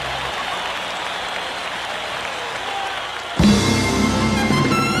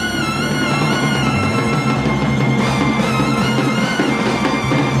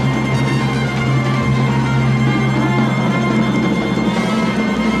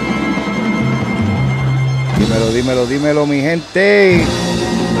Dímelo, mi gente.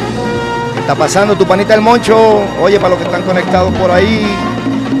 ¿Qué está pasando, tu panita el Moncho? Oye, para los que están conectados por ahí,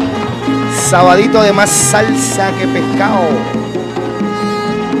 sabadito de más salsa que pescado.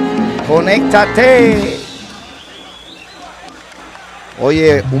 Conéctate.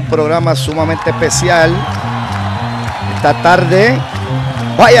 Oye, un programa sumamente especial esta tarde.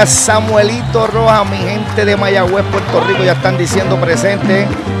 Vaya Samuelito Rojas, mi gente de Mayagüez, Puerto Rico, ya están diciendo presente.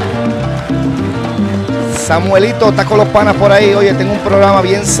 Samuelito está con los panas por ahí. Oye, tengo un programa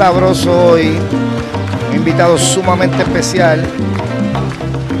bien sabroso hoy. Un invitado sumamente especial.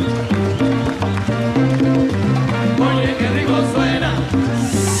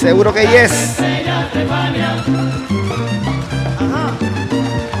 Seguro que yes.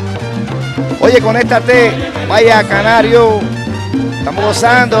 Oye, conéctate. Vaya Canario. Estamos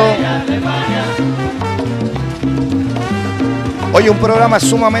gozando. Oye, un programa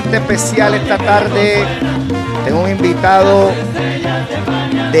sumamente especial esta tarde. Tengo un invitado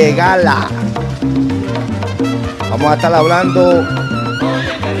de gala. Vamos a estar hablando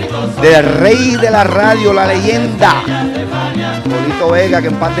del rey de la radio, la leyenda, Polito Vega, que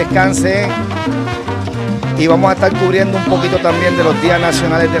en paz descanse. Y vamos a estar cubriendo un poquito también de los días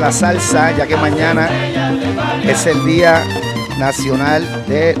nacionales de la salsa, ya que mañana es el Día Nacional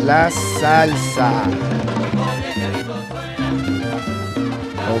de la Salsa.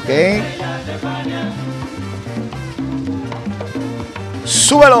 Ok.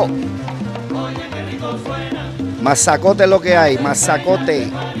 Súbelo. Mazacote es lo que hay, mazacote.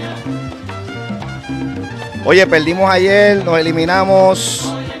 Oye, perdimos ayer, nos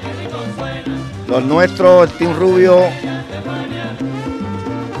eliminamos. Los nuestros, el Team Rubio.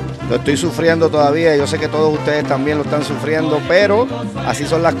 Lo estoy sufriendo todavía. Yo sé que todos ustedes también lo están sufriendo, pero así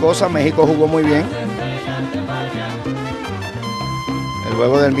son las cosas. México jugó muy bien. El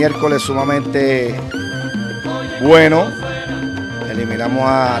juego del miércoles sumamente bueno. Eliminamos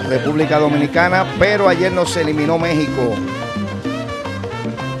a República Dominicana, pero ayer nos eliminó México.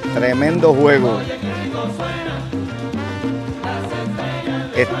 Tremendo juego.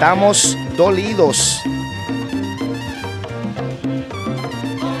 Estamos dolidos.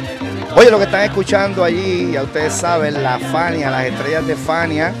 Oye, lo que están escuchando allí, ya ustedes saben, la Fania, las estrellas de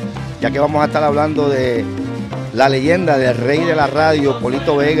Fania, ya que vamos a estar hablando de la leyenda del rey de la radio,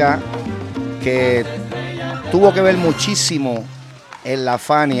 Polito Vega, que tuvo que ver muchísimo en la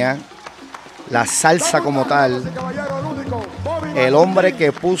Fania, la salsa como tal. El hombre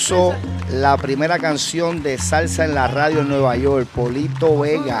que puso la primera canción de salsa en la radio en Nueva York, Polito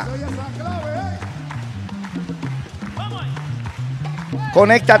Vega.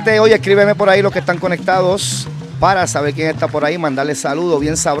 Conéctate, oye, escríbeme por ahí los que están conectados para saber quién está por ahí, mandarle saludos,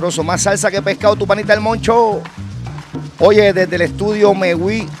 bien sabroso. Más salsa que pescado, tu panita el Moncho. Oye, desde el estudio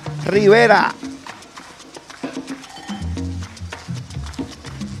Megui Rivera.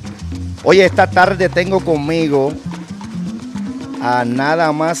 Oye, esta tarde tengo conmigo a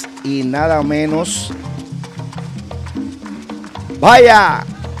nada más y nada menos. Vaya.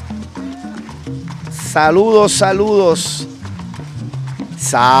 Saludos, saludos.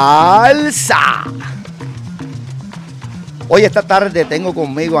 Salsa. Hoy esta tarde tengo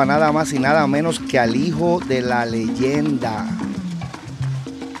conmigo a nada más y nada menos que al hijo de la leyenda.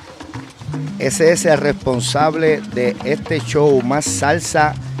 Ese es el responsable de este show, Más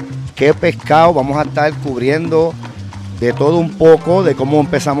Salsa que Pescado. Vamos a estar cubriendo de todo un poco, de cómo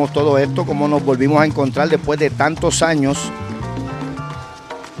empezamos todo esto, cómo nos volvimos a encontrar después de tantos años.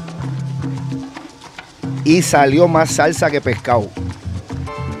 Y salió Más Salsa que Pescado.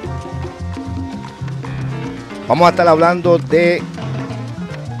 Vamos a estar hablando de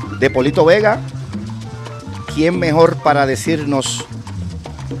Polito Vega. ¿Quién mejor para decirnos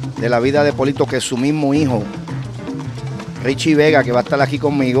de la vida de Polito que su mismo hijo, Richie Vega, que va a estar aquí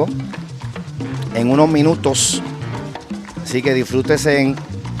conmigo en unos minutos? Así que disfrútese en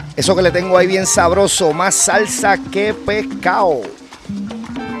eso que le tengo ahí bien sabroso. Más salsa que pescado.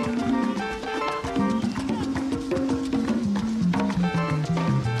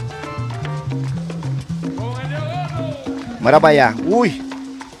 Mira para allá. Uy.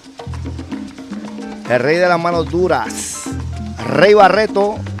 El rey de las manos duras. Rey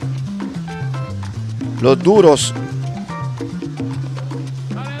Barreto. Los duros.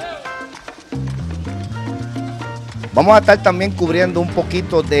 Vamos a estar también cubriendo un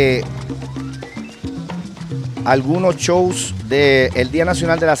poquito de algunos shows del Día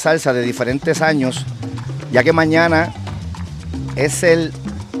Nacional de la Salsa de diferentes años, ya que mañana es el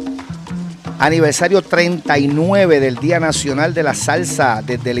aniversario 39 del Día Nacional de la Salsa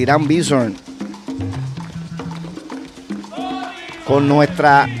desde el gran visión. Con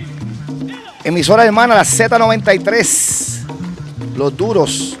nuestra Emisora hermana, la Z93. Los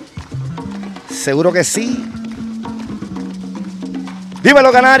duros. Seguro que sí.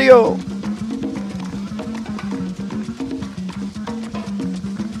 Dímelo, canario.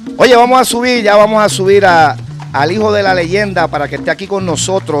 Oye, vamos a subir al hijo de la leyenda para que esté aquí con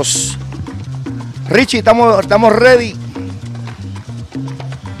nosotros. Richie, estamos ready.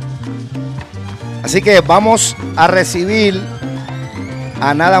 Así que vamos a recibir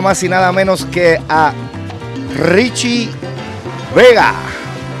a nada más y nada menos que a Richie Vega.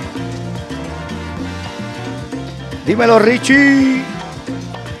 Dímelo, Richie.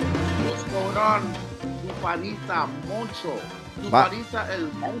 Tu panita Moncho. Tu panita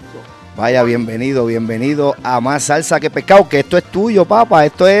el Moncho. Vaya, bienvenido a Más Salsa que Pescao, que esto es tuyo, papá.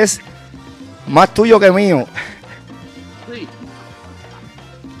 Esto es más tuyo que mío. Sí.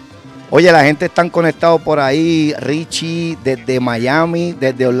 Oye, la gente está conectado por ahí. Richie desde Miami,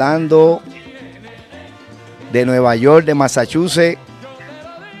 desde Orlando, de Nueva York, de Massachusetts.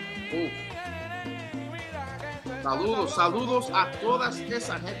 Saludos a toda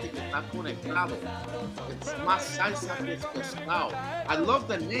esa gente que está conectado. Es Más Salsa que Pescao. I love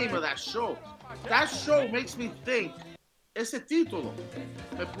the name of that show. That show makes me think. Ese título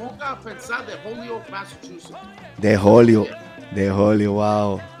me ponga a pensar de Holyoke, Massachusetts. De Holyoke,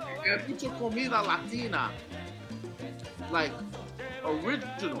 wow. Hay mucha comida latina, like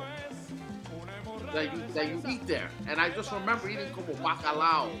original, that you eat there. And I just remember eating como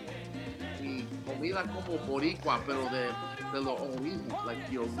bacalao y comida como boricua, pero de lo original, like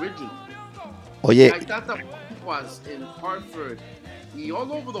the original. Oye. Hay tantas boricuas en Hartford y all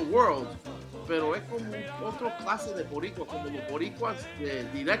over the world, pero es como otra clase de boricua, como los boricuas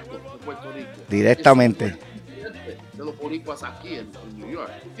directo de Puerto Rico. Directamente. De los boricuas aquí en New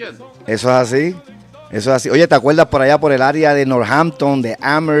York, ¿entiendes? Eso es así. Oye, ¿te acuerdas por allá por el área de Northampton, de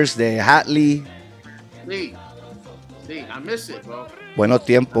Amherst, de Hatley? Sí, I miss it, bro. Buenos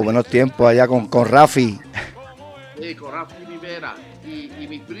tiempos allá con Rafi. Sí, con Rafi Rivera y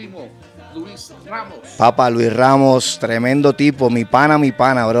mi primo Luis Ramos. Papá, Luis Ramos, tremendo tipo, mi pana,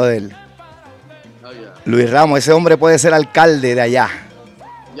 brother. Oh, yeah. Luis Ramos, ese hombre puede ser alcalde de allá.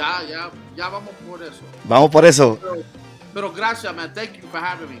 Ya vamos por eso. Vamos por eso. Pero gracias, man. Thank you for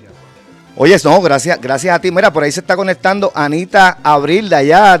having me here. Oye, no, gracias a ti. Mira, por ahí se está conectando Anita Abril de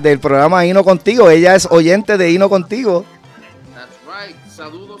allá, del programa Hino Contigo. Ella es oyente de Hino Contigo. That's right.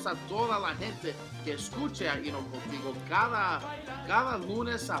 Saludos a toda la gente que escucha Hino Contigo cada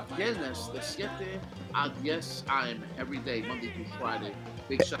lunes a viernes de 7 a 10 a.m. every day, Monday to Friday.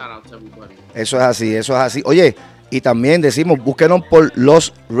 Big shout out to everybody. Eso es así. Oye, y también decimos, búsquenos por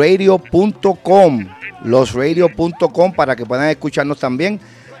losradio.com para que puedan escucharnos también.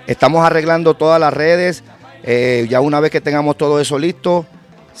 Estamos arreglando todas las redes. Ya una vez que tengamos todo eso listo,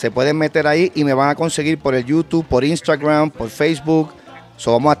 se pueden meter ahí y me van a conseguir por el YouTube, por Instagram, por Facebook.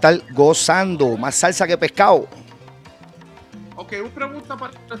 Vamos a estar gozando. Más salsa que pescado. Ok, una pregunta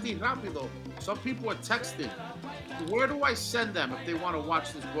para ti rápido. Some people are texting. Where do I send them if they want to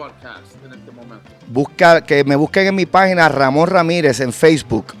watch this broadcast en este momento? Que me busquen en mi página Ramón Ramírez en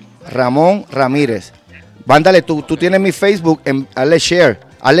Facebook. Ramón Ramírez. Vándale, tú tienes mi Facebook, hazle share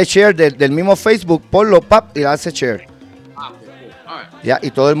del mismo Facebook, ponlo, pap, y hace share. Okay, cool. All right. Ya, y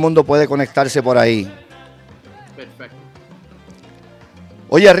todo el mundo puede conectarse por ahí. Perfecto.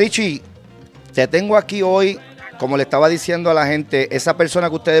 Oye, Richie, te tengo aquí hoy, como le estaba diciendo a la gente, esa persona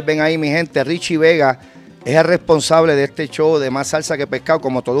que ustedes ven ahí, mi gente, Richie Vega, es el responsable de este show de Más Salsa que Pescado.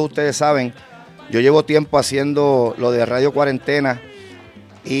 Como todos ustedes saben, yo llevo tiempo haciendo lo de Radio Cuarentena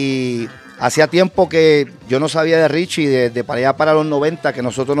y hacía tiempo que yo no sabía de Richie, de para allá para los 90, que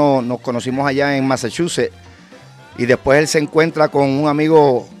nosotros nos conocimos allá en Massachusetts. Y después él se encuentra con un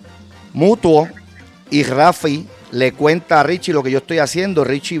amigo mutuo y Rafi le cuenta a Richie lo que yo estoy haciendo.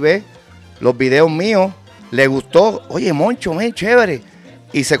 Richie ve los videos míos, le gustó. Oye, Moncho, chévere.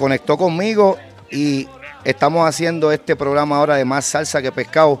 Y se conectó conmigo y estamos haciendo este programa ahora de Más Salsa que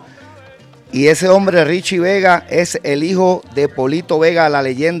Pescado. Y ese hombre, Richie Vega, es el hijo de Polito Vega, la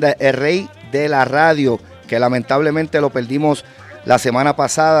leyenda, el rey de la radio, que lamentablemente lo perdimos la semana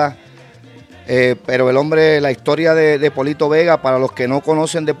pasada. Pero el hombre, la historia de Polito Vega, para los que no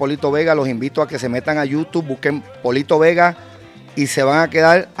conocen de Polito Vega, los invito a que se metan a YouTube, busquen Polito Vega y se van a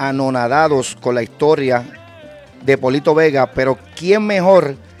quedar anonadados con la historia de Polito Vega. Pero ¿quién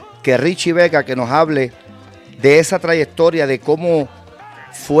mejor que Richie Vega que nos hable de esa trayectoria, de cómo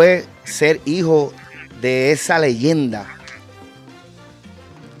fue ser hijo de esa leyenda?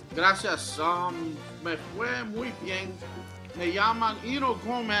 Gracias, me fue muy bien. Me llaman Hino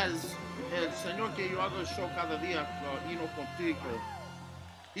Gómez, el señor que yo hago el show cada día, Hino Contigo.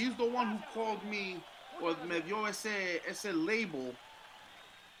 He's the one who called me, or me dio ese label,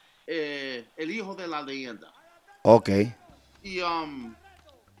 el hijo de la leyenda. Ok. Y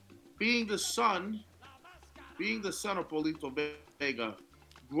being the son of Polito Vega,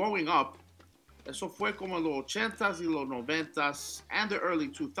 growing up, eso fue como en los 80s y los 90s and the early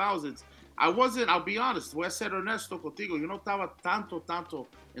 2000s. I'll be honest, voy a ser honesto contigo, yo no estaba tanto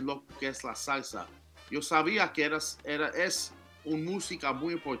en lo que es la salsa. Yo sabía que es una música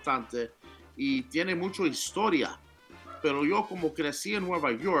muy importante y tiene mucha historia, pero yo como crecí en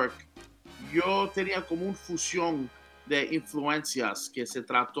Nueva York, yo tenía como una fusión de influencias que se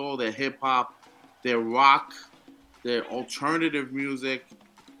trató de hip hop, de rock, de alternative music,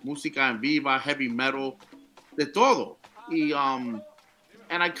 música en viva, heavy metal, de todo.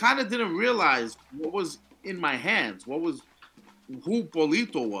 And I kind of didn't realize what was in my hands, who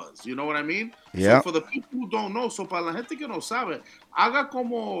Polito was, you know what I mean? So Yeah. for the people who don't know, so para la gente que no sabe, haga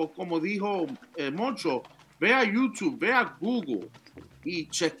como dijo Moncho, ve a YouTube, ve a Google y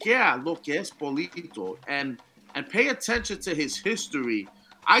chequea lo que es Polito and pay attention to his history.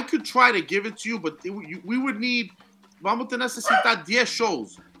 I could try to give it to you, but we would need, vamos a necesitar 10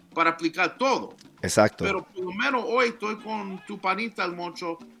 shows para aplicar todo. Exacto. Pero por lo menos hoy estoy con tu panita, el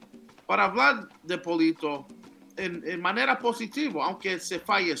Moncho, para hablar de Polito en manera positiva, aunque se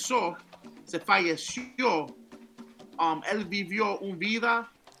falleció, él vivió una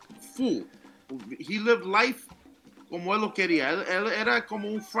vida full. He lived life como él lo quería. Él era como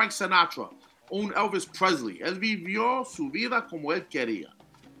un Frank Sinatra, un Elvis Presley. Él vivió su vida como él quería.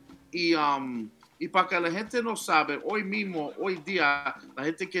 Y para que la gente no sabe, hoy día, la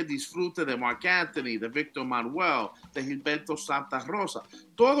gente que disfruta de Marc Anthony, de Víctor Manuel, de Gilberto Santa Rosa,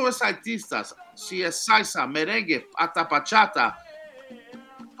 todos esos artistas, si es salsa, merengue, hasta bachata,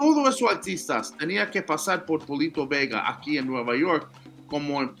 todos esos artistas tenían que pasar por Polito Vega aquí en Nueva York,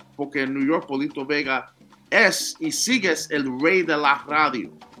 porque en New York Polito Vega es y sigue el rey de la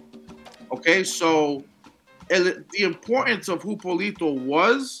radio. Okay, so the importance of who Polito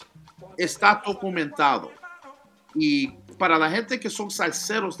was está documentado. Y para la gente que son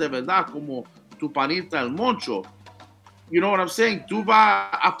salseros de verdad, como tu panita el Moncho, you know what I'm saying, tú vas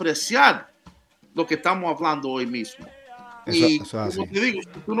a apreciar lo que estamos hablando hoy mismo. Y como te digo,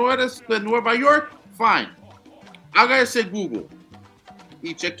 si tú no eres de Nueva York, fine. Haga ese Google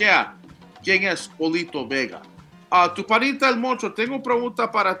y chequea quién es Polito Vega. Tu panita el Moncho, tengo una pregunta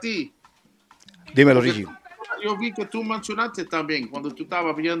para ti. Dímelo, Richie. Yo vi que tú mencionaste también cuando tú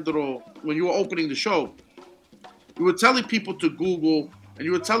estabas viendo, when you were opening the show, you were telling people to Google and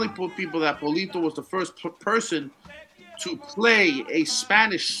you were telling people that Polito was the first person to play a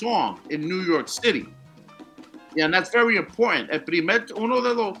Spanish song in New York City. Yeah, and that's very important. Uno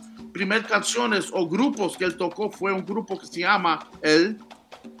de los primeras canciones o grupos que él tocó fue un grupo que se llama el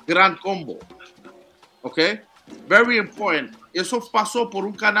Gran Combo. Okay? Very important. Eso pasó por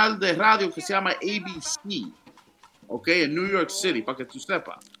un canal de radio que se llama ABC. Okay, en New York City, para que tú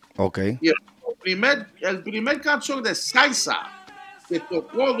sepas. Okay. Y el primer canción de salsa que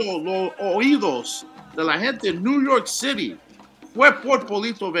tocó los oídos de la gente en New York City fue por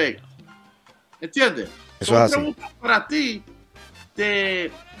Polito Vega. ¿Entiendes? Eso es así. Para ti,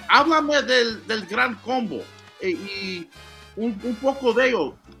 háblame del Gran Combo y un poco de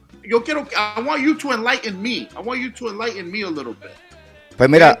ello. Yo quiero que, I want you to enlighten me. I want you to enlighten me a little bit. Pues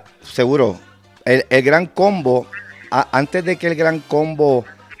mira, seguro, el Gran Combo, antes de que el Gran Combo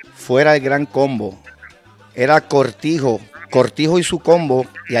fuera el Gran Combo, era Cortijo y su combo,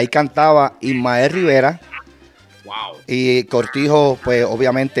 y ahí cantaba Ismael Rivera. Wow. Y Cortijo, pues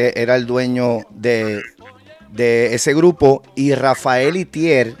obviamente era el dueño de ese grupo, y Rafael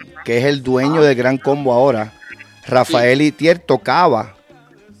Itier, que es el dueño del Gran Combo ahora, Rafael Itier tocaba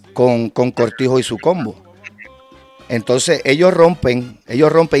con Cortijo y su combo. Entonces ellos rompen,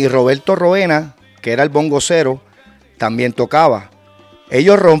 y Roberto Roena, que era el bongocero, también tocaba.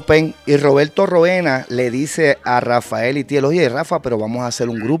 Ellos rompen y Roberto Roena le dice a Rafael Itiel, oye Rafa, pero vamos a hacer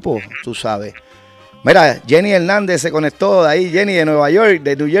un grupo, tú sabes. Mira, Jenny Hernández se conectó de ahí, Jenny de Nueva York,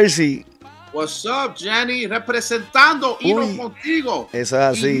 de New Jersey. What's up, Jenny? Representando y no contigo. Eso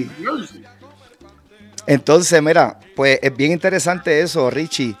es así. Entonces, mira, pues es bien interesante eso,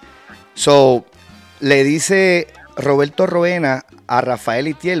 Richie. So, le dice Roberto Roena a Rafael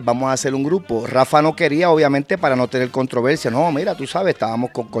Itiel, vamos a hacer un grupo. Rafa no quería, obviamente, para no tener controversia. No, mira, tú sabes,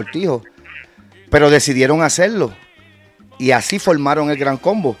 estábamos con Cortijo. Pero decidieron hacerlo. Y así formaron el Gran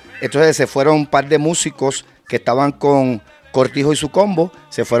Combo. Entonces se fueron un par de músicos que estaban con Cortijo y su combo,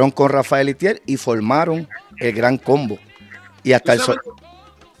 se fueron con Rafael Itiel y formaron el Gran Combo. Y hasta el sol.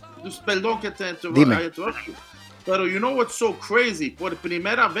 Perdón que te Dime. Pero you know what's so crazy? Por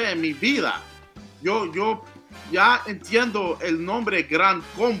primera vez en mi vida, yo ya entiendo el nombre Gran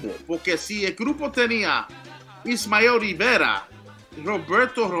Combo, porque si el grupo tenía Ismael Rivera,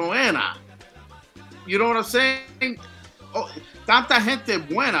 Roberto Roena, you know what I'm saying? Oh, tanta gente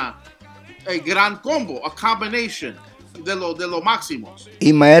buena, el Gran Combo, a combination de los máximos.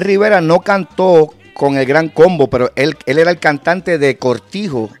 Ismael Rivera no cantó con el Gran Combo, pero él era el cantante de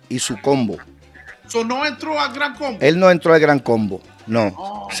Cortijo y su combo. So, ¿no entró al Gran Combo? Él no entró al Gran Combo,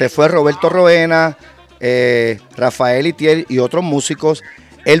 no. Se fue Roberto Roena, Rafael Itier y otros músicos.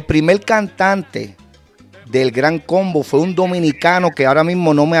 El primer cantante del Gran Combo fue un dominicano que ahora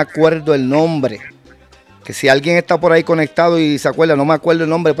mismo no me acuerdo el nombre. Que si alguien está por ahí conectado y se acuerda, no me acuerdo el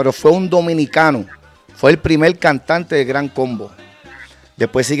nombre, pero fue un dominicano. Fue el primer cantante del Gran Combo.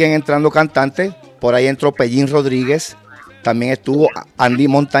 Después siguen entrando cantantes. Por ahí entró Pellín Rodríguez. También estuvo Andy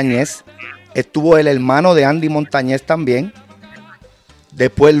Montañez. Estuvo el hermano de Andy Montañez también.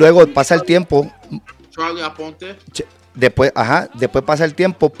 Después, luego pasa el tiempo. Charlie Aponte. Después pasa el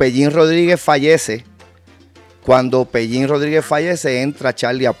tiempo. Pellín Rodríguez fallece. Cuando Pellín Rodríguez fallece, entra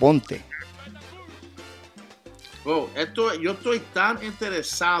Charlie Aponte. Oh, yo estoy tan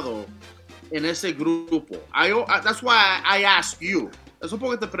interesado en ese grupo. That's why I ask you. Eso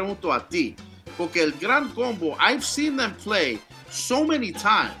porque te pregunto a ti. Porque el Gran Combo, I've seen them play so many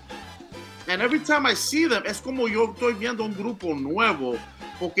times. And every time I see them, es como yo estoy viendo un grupo nuevo.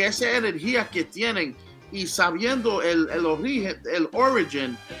 Porque esa energía que tienen y sabiendo el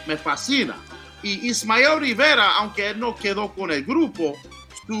origen, me fascina. Y Ismael Rivera, aunque él no quedó con el grupo,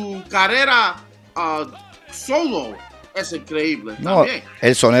 su carrera solo es increíble también.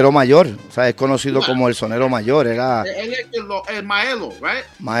 El sonero mayor, o sea, es conocido como el sonero mayor. Él es el Maelo, right?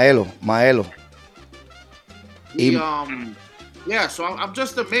 Maelo. Y, yeah, so I'm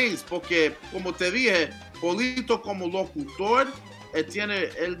just amazed porque, como te dije, Polito como locutor,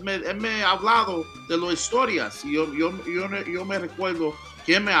 él me ha hablado de las historias y yo me recuerdo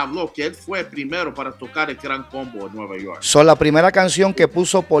que él me habló que él fue primero para tocar el Gran Combo en Nueva York. La primera canción que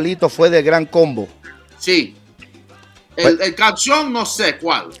puso Polito fue de Gran Combo. Sí. El canción no sé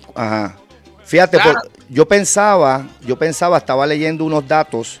cuál. Ajá. Fíjate, yo pensaba, estaba leyendo unos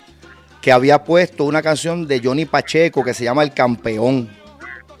datos que había puesto una canción de Johnny Pacheco que se llama El Campeón.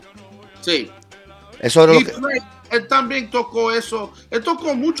 Sí. Eso era lo que... Él también tocó eso. Él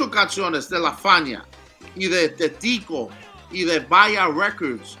tocó muchas canciones de La Fania y de Tico y de Vaya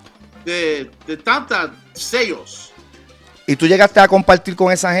Records, de tantos sellos. ¿Y tú llegaste a compartir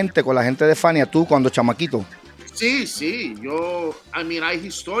con esa gente, con la gente de Fania, tú cuando chamaquito? Sí. Hay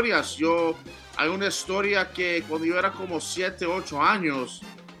historias. Hay una historia que cuando yo era como 7, 8 años,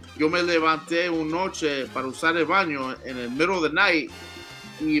 yo me levanté una noche para usar el baño en el middle of the night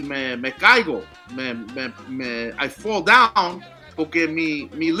y me caigo. I fall down porque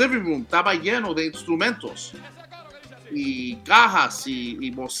mi living room estaba lleno de instrumentos y cajas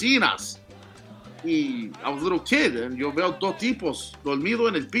y bocinas. Y I was a little kid, and yo veo 2 tipos dormidos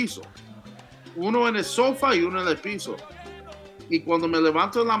en el piso. Uno en el sofá y uno en el piso. Y cuando me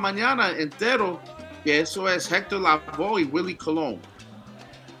levanto en la mañana entero, que eso es Héctor Lavoe y Willie Colón.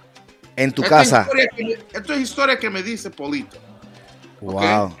 En tu casa. Esto es historia que me dice Polito.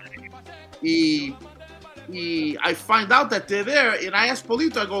 Wow. Okay? Y I find out that they're there, and I ask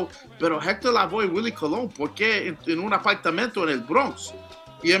Polito, I go, pero Héctor Lavoe y Willie Colón, ¿por qué en un apartamento en el Bronx?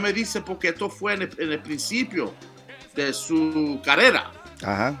 Y él me dice, porque esto fue en el principio de su carrera.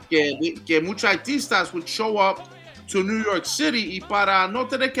 Ajá. Que muchos artistas would show up to New York City y para no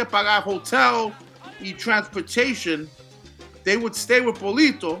tener que pagar hotel y transportation, they would stay with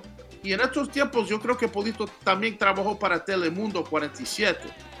Polito. Y en estos tiempos yo creo que Polito también trabajó para Telemundo 47.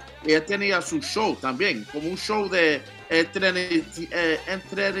 Y él tenía su show también, como un show de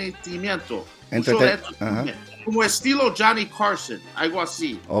entretenimiento. Como estilo Johnny Carson, algo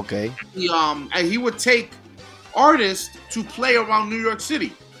así. Okay. Y and he would take artists to play around New York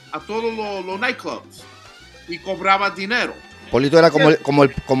City, a todos los nightclubs, y cobraba dinero. Polito era como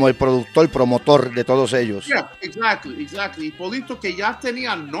el productor, promotor de todos ellos. Yeah, exactly. Y Polito que ya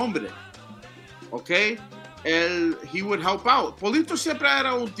tenía nombre, ¿ok? He would help out. Polito siempre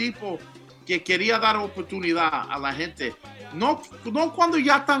era un tipo que quería dar oportunidad a la gente, no cuando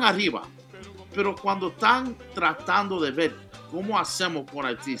ya están arriba, pero cuando están tratando de ver cómo hacemos con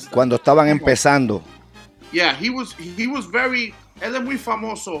artistas. Cuando estaban empezando. Yeah, he was very, él es muy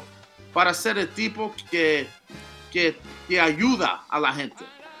famoso para ser el tipo que ayuda a la gente.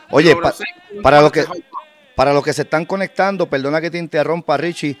 Oye, para los que se están conectando, perdona que te interrumpa,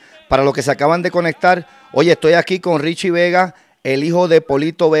 Richie, para los que se acaban de conectar, oye, estoy aquí con Richie Vega, El hijo de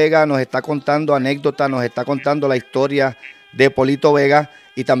Polito Vega nos está contando anécdotas, nos está contando la historia de Polito Vega.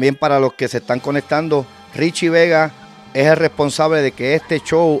 Y también para los que se están conectando, Richie Vega es el responsable de que este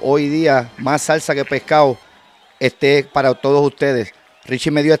show hoy día, más salsa que pescado, esté para todos ustedes.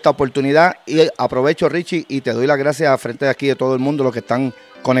 Richie me dio esta oportunidad y aprovecho, Richie, y te doy las gracias a frente de aquí de todo el mundo, los que están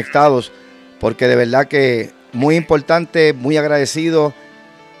conectados, porque de verdad que muy importante, muy agradecido,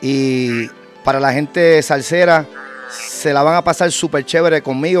 y para la gente salsera se la van a pasar súper chévere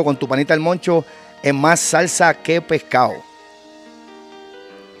conmigo, con tu panita el Moncho, en más salsa que pescado.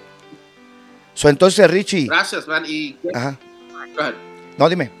 Entonces, Richie. Gracias, man. Y Ajá. No,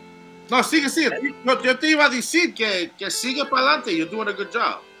 dime. No, sigue. Yo te iba a decir que sigue para adelante. You're doing a good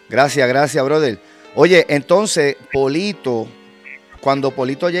job. Gracias, brother. Oye, entonces, Polito, cuando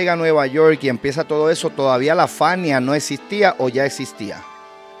Polito llega a Nueva York y empieza todo eso, ¿todavía la Fania no existía o ya existía?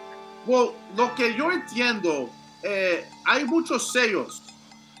 Well, lo que yo entiendo, hay muchos sellos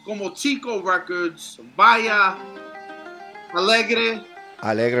como Chico Records, Vaya,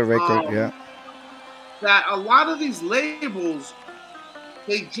 Alegre Record, yeah. That a lot of these labels,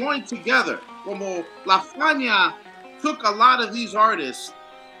 they joined together. Como La Fania took a lot of these artists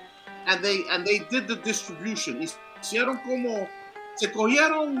and they did the distribution. Hicieron como, se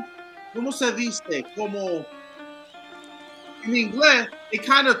cogieron, ¿cómo se dice? Como, en inglés, they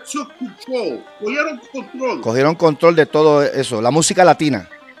kind of took control. Cogieron control de todo eso, la música latina.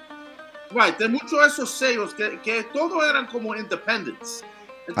 Right, de muchos de esos sellos que todos eran como independents.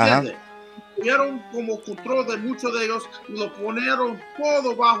 ¿Entiendes? Tuvieron como control de muchos de ellos y lo ponieron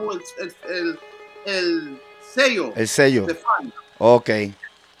todo bajo el sello. El sello. De Fania. Ok.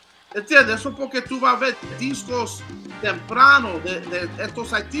 ¿Entiendes? Eso porque tú vas a ver discos tempranos de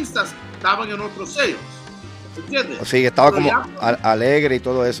estos artistas estaban en otros sellos. ¿Entiendes? Sí, estaba como Alegre y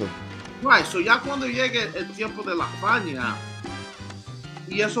todo eso. Right, so ya cuando llegue el tiempo de la Fania,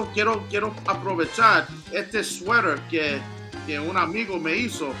 y eso quiero aprovechar este suéter que un amigo me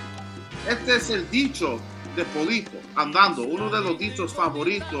hizo. Este es el dicho de Polito, andando, uno de los dichos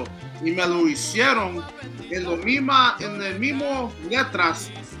favoritos, y me lo hicieron en el mismo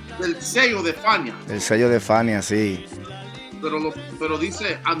letras del sello de Fania. El sello de Fania, sí. Pero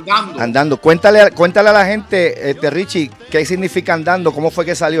dice andando. Andando. Cuéntale a la gente, Richie, ¿qué significa andando? ¿Cómo fue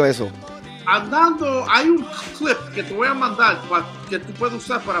que salió eso? Andando, hay un clip que te voy a mandar que tú puedes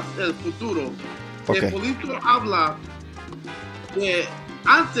usar para el futuro. Okay. Que Polito habla de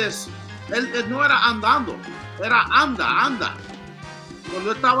antes. Él no era andando, era anda.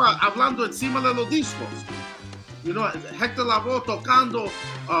 Cuando estaba hablando encima de los discos. Héctor Lavoe tocando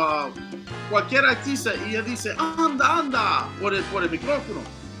cualquier artista y él dice, anda, por el micrófono.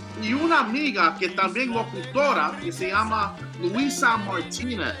 Y una amiga que también locutora, que se llama Luisa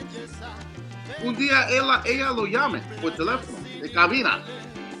Martínez, un día ella lo llama por teléfono, de cabina,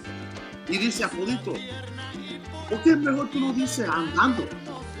 y dice a Polito, ¿por qué es mejor que no dice andando?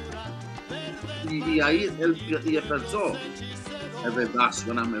 Y ahí él pensó, es verdad,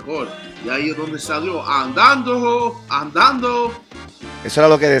 suena mejor. Y ahí es donde salió, andando. Eso era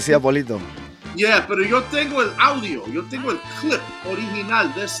lo que decía Polito. Yeah, pero yo tengo el audio, yo tengo el clip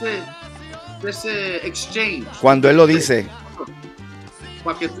original de ese exchange. Cuando él lo dice.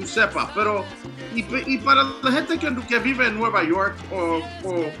 Para que tú sepas, pero y para la gente que vive en Nueva York o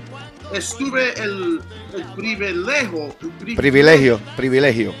estuve el privilegio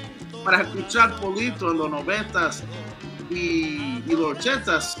para escuchar Polito en los 90s y los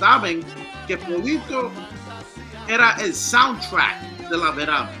 80s, saben que Polito era el soundtrack de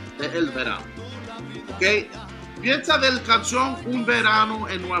el verano. ¿Ok? Piensa de la canción Un verano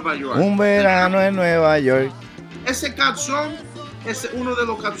en Nueva York. Un verano en Nueva York. Esa canción es una de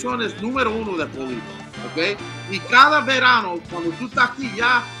las canciones número 1 de Polito. ¿Ok? Y cada verano, cuando tú estás aquí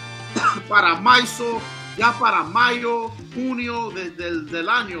ya para mayo, junio del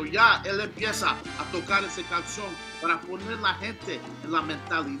año, ya él empieza a tocar esa canción para poner la gente en la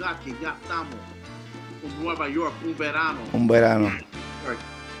mentalidad que ya estamos en Nueva York, un verano.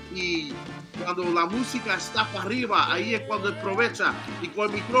 Y cuando la música está para arriba, ahí es cuando aprovecha y con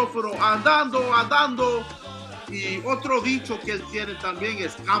el micrófono andando. Y otro dicho que él tiene también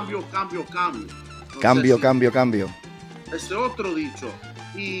es cambio. Cambio. Ese otro dicho.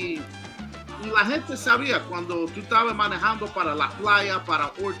 Y la gente sabía cuando tú estabas manejando para la playa,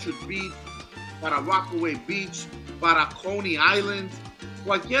 para Orchard Beach, para Rockaway Beach, para Coney Island,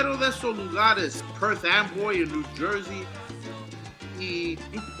 cualquiera de esos lugares, Perth Amboy en New Jersey, y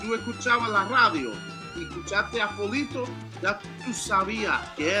tú escuchabas la radio y escuchaste a Polito, ya tú sabías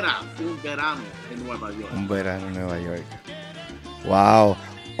que era un verano en Nueva York. Un verano en Nueva York. Wow.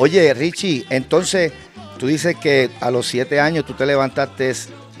 Oye, Richie, entonces tú dices que a los 7 años tú te levantaste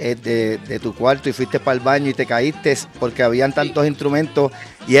de tu cuarto y fuiste para el baño y te caíste porque habían tantos instrumentos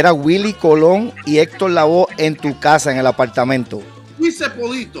y era Willy Colón y Héctor Lavoe en tu casa, en el apartamento. Dice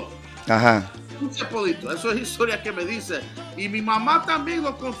Polito. Ajá. Dice Polito. Eso es historia que me dice. Y mi mamá también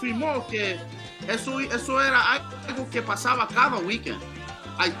lo confirmó que eso era algo que pasaba cada weekend.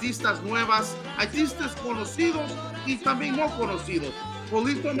 Artistas nuevas, artistas conocidos y también no conocidos.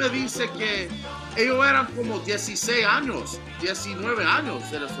 Polito me dice que ellos eran como 16 años, 19 años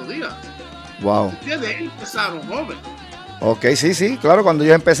en esos días. Wow. ¿Entiendes? Ellos empezaron joven. Ok, sí, claro, cuando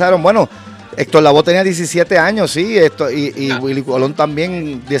ellos empezaron, bueno, Héctor Lavoe tenía 17 años, sí, y Willy Colón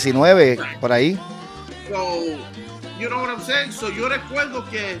también 19, por ahí. So, you know what I'm saying? So, yo recuerdo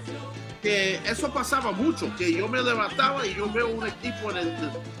que eso pasaba mucho, que yo me levantaba y yo veo un equipo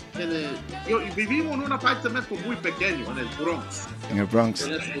vivimos en un apartamento muy pequeño en el Bronx. En el Bronx.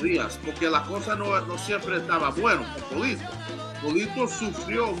 En esos días, porque la cosa no siempre estaba bueno con Polito. Polito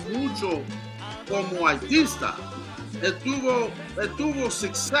sufrió mucho como artista. Él tuvo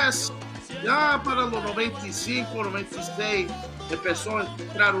suceso ya para los 95, 96, empezó a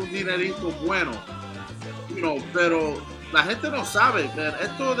entrar un dinerito bueno. Pero la gente no sabe, man.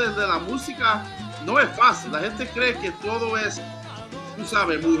 Esto desde la música no es fácil. La gente cree que todo es, tú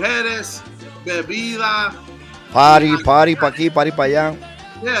sabes, mujeres, bebida. Party para aquí, party para allá.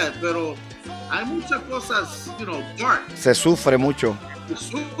 Yeah, pero hay muchas cosas, dark. Se sufre mucho. Se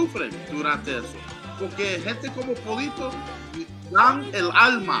sufren durante eso. Porque gente como Polito dan el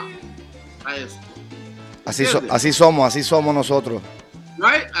alma a esto. Así somos nosotros.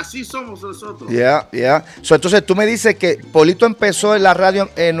 Right? Así somos nosotros. Yeah. So, entonces tú me dices que Polito empezó en la radio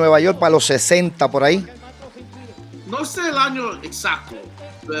en Nueva York para los 60 por ahí. No sé el año exacto,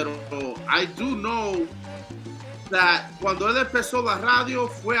 pero I do know that cuando él empezó la radio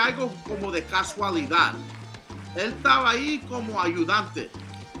fue algo como de casualidad. Él estaba ahí como ayudante,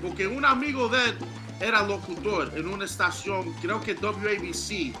 porque un amigo de él era locutor en una estación, creo que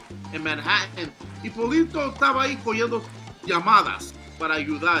WABC en Manhattan, y Polito estaba ahí cogiendo llamadas para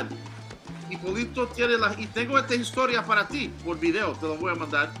ayudar. Y Polito tiene y tengo esta historia para ti por video, te lo voy a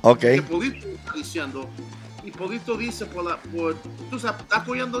mandar. Ok. Que Polito está diciendo, y Polito dice tú sabes, está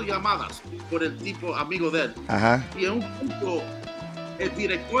cogiendo llamadas por el tipo amigo de él. Ajá. Y en un punto el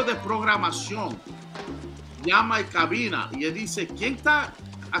director de programación llama a cabina y él dice, ¿quién está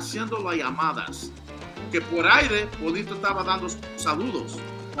haciendo las llamadas? Que por aire Polito estaba dando saludos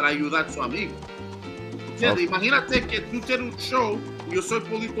para ayudar a su amigo. Okay. Imagínate que tú tienes un show y yo soy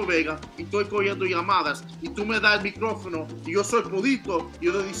Polito Vega y estoy cogiendo llamadas y tú me das el micrófono y yo soy Polito y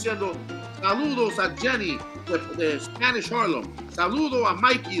yo estoy diciendo saludos a Jenny de Spanish Harlem, saludos a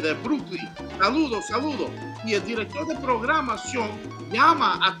Mikey de Brooklyn, saludos. Y el director de programación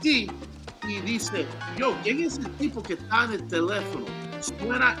llama a ti y dice, ¿quién es el tipo que está en el teléfono?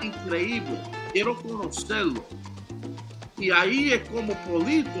 Suena increíble, quiero conocerlo. Y ahí es como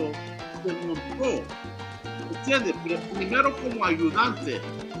Polito se montó. ¿Entiendes? Pero primero como ayudante,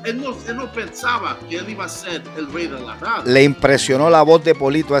 él no pensaba que él iba a ser el rey de la radio. Le impresionó la voz de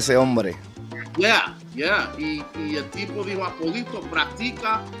Polito a ese hombre. Yeah. Y el tipo dijo a Polito,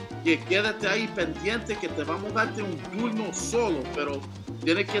 practica, que quédate ahí pendiente, que te vamos a darte un turno solo, pero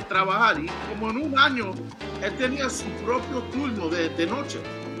tienes que trabajar. Y como en un año, él tenía su propio turno de noche.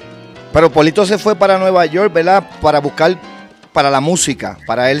 Pero Polito se fue para Nueva York, ¿verdad? Para buscar para la música,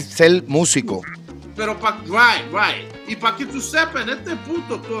 para él ser músico. Pero right. Y para que tú sepas, en este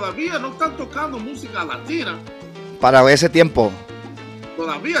punto todavía no están tocando música latina. Para ese tiempo.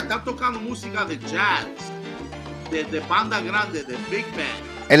 Todavía están tocando música de jazz, de banda grande, de big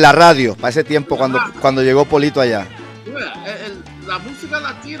band. En la radio, para ese tiempo, cuando llegó Polito allá. La música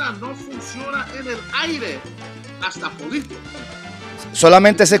latina no funciona en el aire hasta Polito.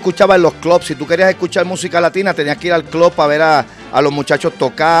 Solamente se escuchaba en los clubs. Si tú querías escuchar música latina, tenías que ir al club para ver a los muchachos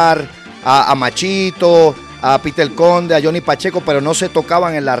tocar, a Machito, a Peter Conde, a Johnny Pacheco, pero no se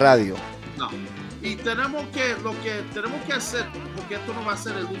tocaban en la radio. No. Y lo que tenemos que hacer, porque esto no va a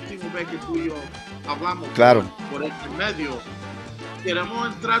ser el último vez que tú y yo hablamos. Claro. Por este medio,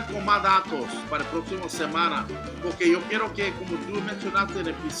 queremos entrar con más datos para la próxima semana, porque yo quiero que, como tú mencionaste en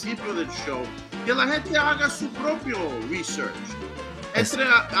el principio del show, que la gente haga su propio research. Entre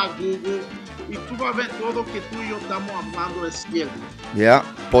a Google y tú vas a ver todo que tú y yo estamos hablando es cierto. Ya,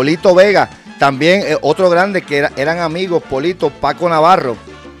 Polito Vega, también otro grande que eran amigos, Polito, Paco Navarro.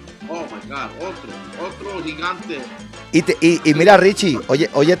 Oh my God, otro gigante. Y mira, Richie,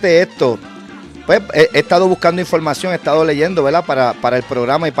 óyete esto. Pues he estado buscando información, he estado leyendo, ¿verdad? Para el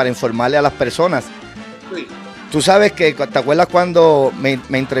programa y para informarle a las personas. Sí. Tú sabes que, ¿te acuerdas cuando me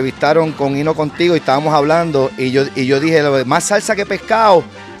entrevistaron con Hino Contigo y estábamos hablando y yo dije, más salsa que Pescao?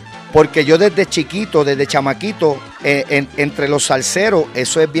 Porque yo desde chiquito, desde chamaquito, entre los salseros,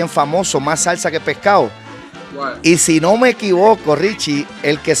 eso es bien famoso, más salsa que Pescao. Right. Y si no me equivoco, Richie,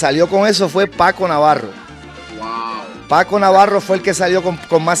 el que salió con eso fue Paco Navarro. Wow. Paco Navarro fue el que salió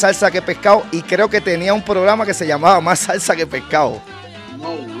con más salsa que Pescao y creo que tenía un programa que se llamaba Más Salsa que Pescao.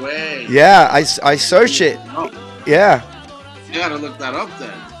 No way. Yeah, I searched it. No. Yeah. I gotta look that up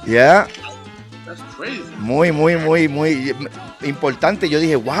then. Yeah. That's crazy. Muy importante. Yo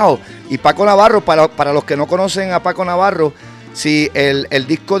dije, wow. Y Paco Navarro, para los que no conocen a Paco Navarro, si el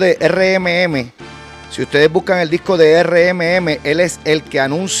disco de RMM, si ustedes buscan el disco de RMM, él es el que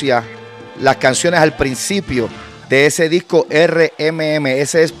anuncia las canciones al principio de ese disco RMM.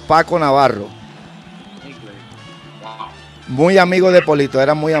 Ese es Paco Navarro. Wow. Muy amigo de Polito,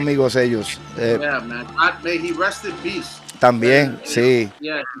 eran muy amigos ellos. Yeah, man. May he rest in peace. También, sí.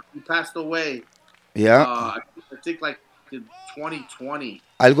 Yeah, he passed away. Yeah. I think like in 2020.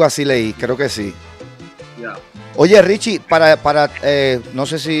 Algo así leí, creo que sí. Yeah. Oye, Richie, no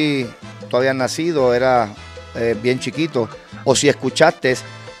sé si tú habías nacido, era bien chiquito, o si escuchaste,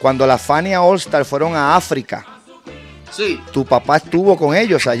 cuando la Fania All Star fueron a África, Sí. tu papá estuvo con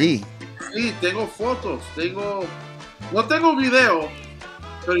ellos allí. Sí, tengo fotos, no tengo video,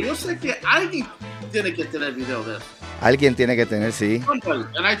 pero yo sé que alguien tiene que tener video de eso. Alguien tiene que tener, sí.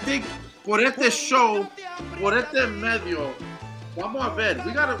 And I think por este show, por este medio, vamos a ver,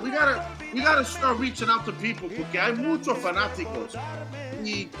 we gotta start reaching out to people porque hay muchos fanáticos.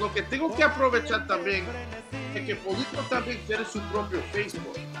 Y lo que tengo que aprovechar también es que Polito también tiene su propio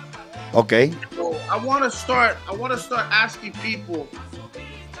Facebook. Ok. So I want to start asking people.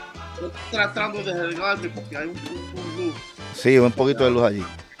 Tratando de arreglarme porque hay un luz. Sí, un poquito de luz allí.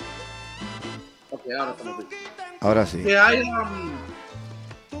 Ok, ahora estamos bien. Ahora sí. Que hay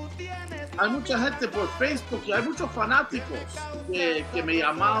mucha gente por Facebook y hay muchos fanáticos que me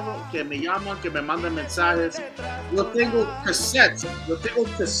llaman, que me mandan mensajes. Yo tengo cassettes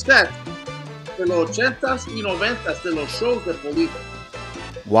de los 80s y 90s de los shows de Polito.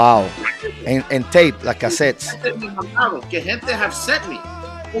 Wow. En tape, las cassettes. Que gente have sent me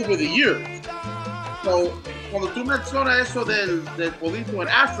over the years. So, cuando tú mencionas eso del Polito en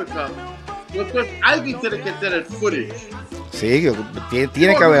África, alguien tiene que tener footage. Sí,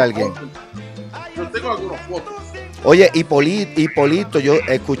 tiene que haber alguien. Yo tengo algunas fotos. Oye, y Polito, yo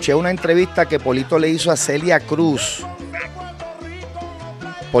escuché una entrevista que Polito le hizo a Celia Cruz.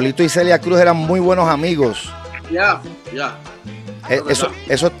 Polito y Celia Cruz eran muy buenos amigos. Ya.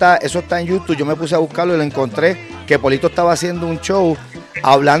 Eso está en YouTube. Yo me puse a buscarlo y lo encontré. Que Polito estaba haciendo un show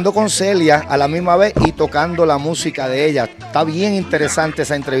hablando con Celia a la misma vez y tocando la música de ella. Está bien interesante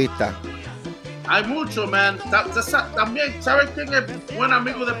esa entrevista. Hay mucho, man. También, ¿sabes quién es buen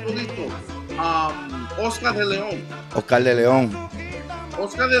amigo de Polito? Oscar de León. Oscar de León.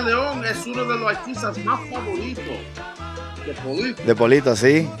 Oscar de León es uno de los artistas más favoritos de Polito. De Polito,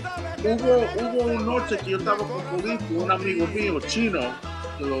 sí. Hubo una noche que yo estaba con Polito, un amigo mío, chino,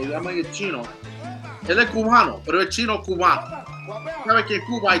 que lo llaman el chino. Él es cubano, pero es chino cubano. ¿Sabes que en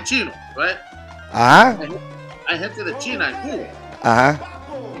Cuba hay chinos, right? Ajá. Hay gente de China en Cuba. Ajá.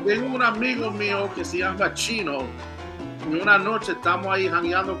 Tengo un amigo mío que se llama Chino y una noche estamos ahí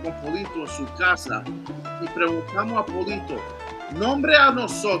jangueando con Polito en su casa y preguntamos a Polito, nombre a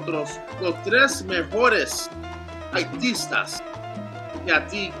nosotros los 3 mejores artistas que a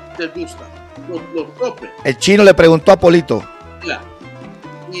ti te gustan, los topes. El chino le preguntó a Polito. Yeah.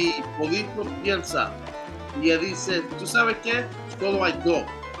 Y Polito piensa y él dice, ¿tú sabes qué? Solo hay 2.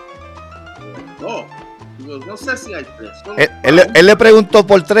 No. No sé si hay 3. Él le preguntó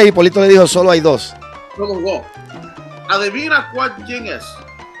por 3 y Polito le dijo solo hay 2. Solo 2. Adivina quién es.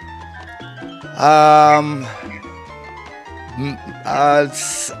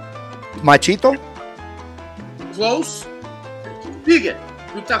 Machito. Close. Sigue.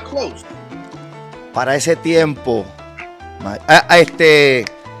 Tú estás close. Para ese tiempo.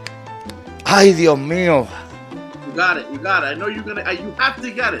 Ay, Dios mío. You got it. I know you have to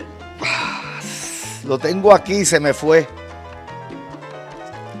get it. Lo tengo aquí, se me fue.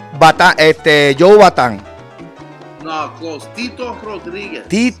 Joe Batán. No, close. Tito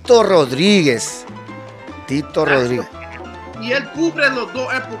Rodríguez. Y él cubre las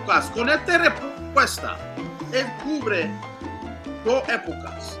 2 épocas. Con esta respuesta, él cubre 2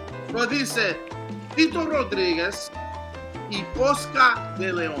 épocas. Lo dice Tito Rodríguez y Oscar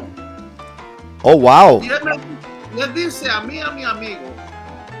de León. Oh, wow. Y él dice a mi amigo,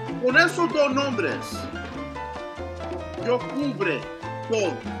 con esos 2 nombres, yo cubre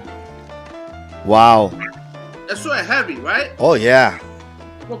todo. Wow. Eso es heavy, right? Oh, yeah.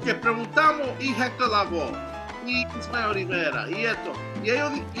 Porque preguntamos y Héctor Lavoe, y Ismael Rivera, y esto. Y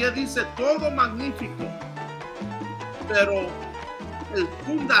él dice todo magnífico. Pero el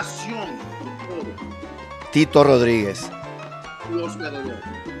fundación de todo. Tito Rodríguez. Los ganadores.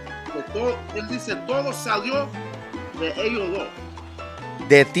 Él dice todo salió de ellos dos.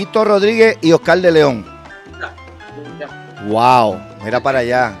 De Tito Rodríguez y Oscar de León. Ya. Wow, mira para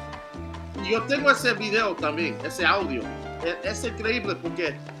allá. Y yo tengo ese video también, ese audio. Es increíble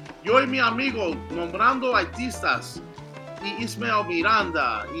porque yo y mi amigo nombrando artistas, y Ismael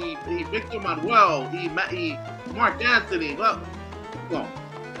Miranda, y Víctor Manuel, y Mark Anthony. No.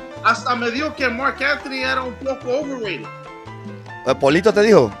 Hasta me dijo que Mark Anthony era un poco overrated. ¿Polito te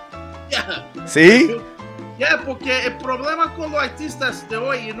dijo? Yeah. ¿Sí? Yeah, porque el problema con los artistas de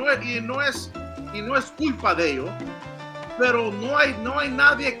hoy, y no es culpa de ellos, pero no hay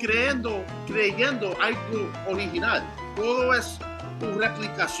nadie creyendo algo original. Todo es una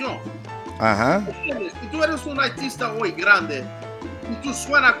replicación. Ajá. Si tú eres un artista hoy grande y tú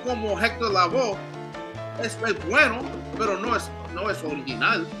suenas como Héctor Lavoe, es bueno, pero no es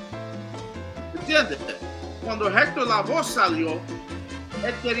original. ¿Entiendes? Cuando Héctor Lavoe salió,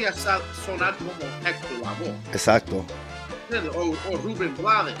 él quería sonar como Héctor Lavoe. Exacto. ¿Entiendes? O Rubén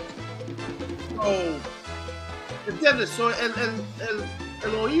Blades. ¿Entiendes? So,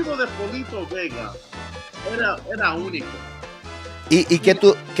 el oído de Polito Vega era único. ¿Y qué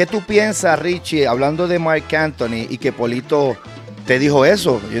tú piensas, Richie, hablando de Mark Anthony y que Polito te dijo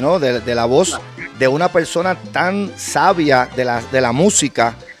eso, de la voz de una persona tan sabia de la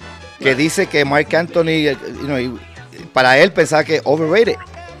música que dice que Mark Anthony, para él pensaba que overrated?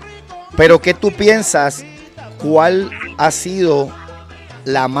 Pero ¿qué tú piensas? ¿Cuál ha sido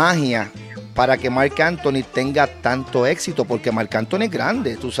la magia para que Mark Anthony tenga tanto éxito? Porque Mark Anthony es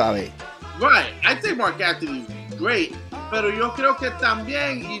grande, tú sabes. Right, I think Mark Anthony is great, pero yo creo que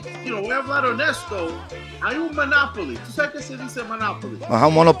también, y voy a hablar honesto, hay un monopoly. ¿Tú sabes qué se dice monopoly? Ajá,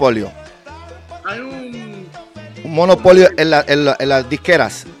 un monopolio. Hay un monopolio en las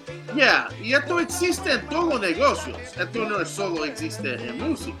disqueras. Yeah, y esto existe en todos los negocios. Esto no solo existe en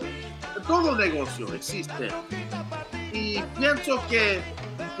música. En todo negocio existe. Y pienso que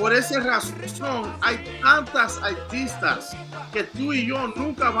por esa razón hay tantas artistas que tú y yo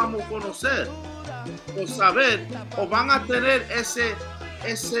nunca vamos a conocer o saber, o van a tener ese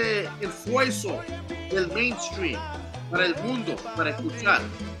esfuerzo del mainstream para el mundo, para escuchar.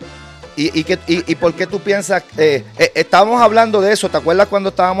 ¿Y por qué tú piensas? Estábamos hablando de eso. ¿Te acuerdas cuando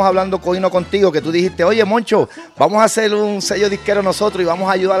estábamos hablando contigo? Que tú dijiste, oye, Moncho, vamos a hacer un sello disquero nosotros y vamos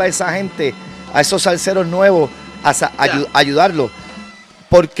a ayudar a esa gente, a esos salseros nuevos, ayudarlos.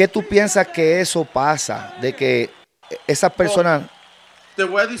 ¿Por qué tú piensas que eso pasa? De que esas personas... Te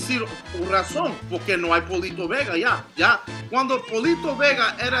voy a decir una razón, porque no hay Polito Vega ya. Cuando Polito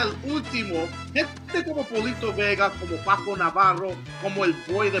Vega era el último, gente como Polito Vega, como Paco Navarro, como el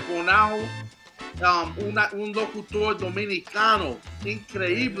Boy de Bonao, un locutor dominicano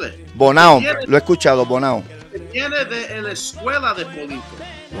increíble. Bonao, lo he escuchado, Bonao. Viene de la escuela de Polito.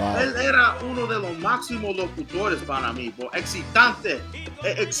 Wow. Él era uno de los máximos locutores para mí, excitante,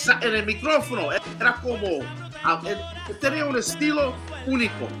 en el micrófono, era como... tenía un estilo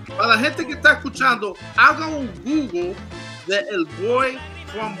único. Para la gente que está escuchando, haga un Google de El Boy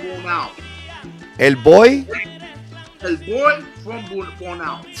from Bonao. ¿El Boy? El Boy from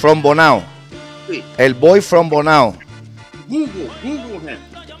Bonao. From Bonao. Sí. El Boy from Bonao. Google him.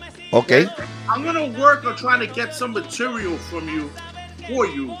 Okay. I'm going to work on trying to get some material from you, for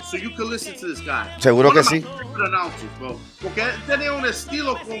you, so you can listen to this guy. Seguro que sí. Porque él tenía un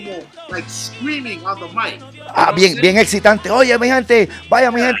estilo como like screaming on the mic. Bien excitante. Oye, mi gente,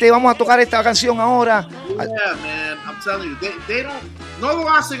 vamos a tocar esta canción ahora. Yeah, man, I'm telling you, they don't, no lo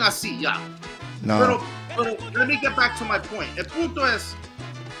hacen así ya. No. Pero let me get back to my point. El punto es,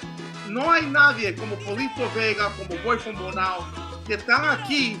 no hay nadie como Polito Vega, como Boy from Bonao, que están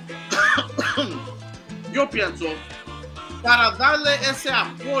aquí, yo pienso, para darle ese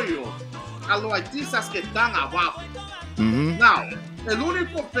apoyo a los artistas que están abajo. Mm-hmm. Now, el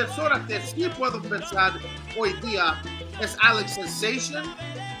único persona que sí puedo pensar hoy día es Alex Sensation,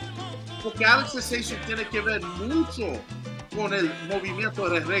 porque Alex Sensation tiene que ver mucho con el movimiento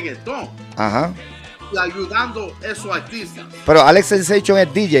de reggaetón. Ajá. Y ayudando a esos artistas. Pero Alex Sensation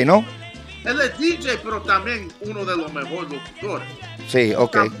es DJ, ¿no? Él es DJ, pero también uno de los mejores locutores. Sí,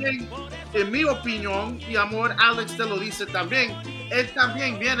 ok. También, en mi opinión, y amor, Alex te lo dice también, él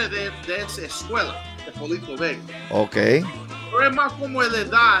también viene de esa escuela, de Polito Vega. Ok. Pero es más como la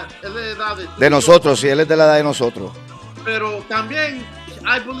edad de nosotros, sí, él es de la edad de nosotros. Pero también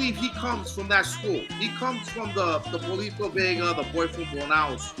I believe he comes from that school. He comes from the Polito Vega, the Boy from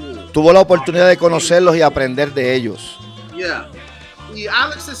Bonao school. Tuvo la oportunidad de conocerlos y aprender de ellos. Yeah. Y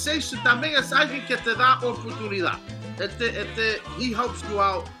Alex Sensation también es alguien que te da oportunidad. He helps you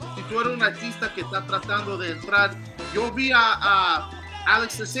out. Si tú eres un artista que está tratando de entrar, yo vi a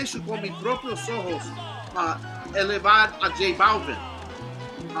Alex Sensation con mis propios ojos elevar a J Balvin,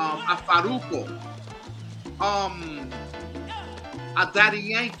 a Farruko, a Daddy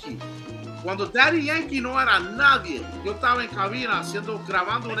Yankee. Cuando Daddy Yankee no era nadie, yo estaba en cabina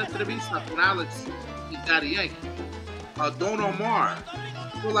grabando una entrevista con Alex y Daddy Yankee. Don Omar.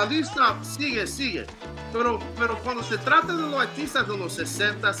 Pero la lista sigue. Pero cuando se trata de los artistas de los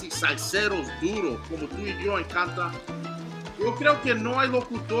 60s y salseros duros, como tú y yo encanta, yo creo que no hay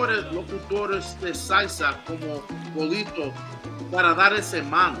locutores de salsa como Polito para dar ese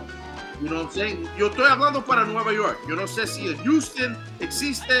mano. You know what I'm saying? Yo estoy hablando para Nueva York. Yo no sé si en Houston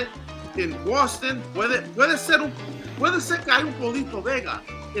existe, en Boston puede ser que hay un Polito Vega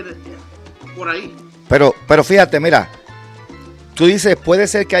por ahí. Pero fíjate, mira, tú dices, puede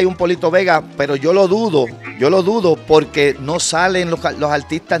ser que hay un Polito Vega, pero yo lo dudo porque no salen los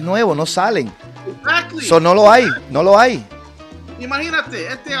artistas nuevos, no salen. Exactly. So, no lo hay. Imagínate,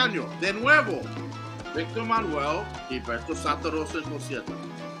 este año, de nuevo, Víctor Manuel y Berto Santa Rosa en concierto.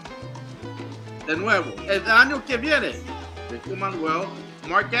 De nuevo, el año que viene, Víctor Manuel,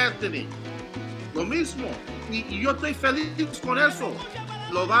 Mark Anthony, lo mismo. Y yo estoy feliz con eso.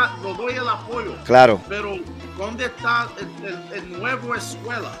 Lo doy el apoyo. Claro. Pero, ¿dónde está el nuevo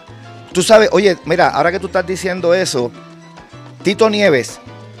escuela? Tú sabes, oye, mira, ahora que tú estás diciendo eso, Tito Nieves.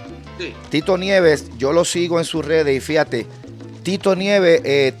 Sí. Tito Nieves, yo lo sigo en sus redes y fíjate, Tito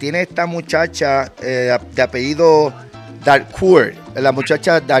Nieves tiene esta muchacha de apellido Darcourt, la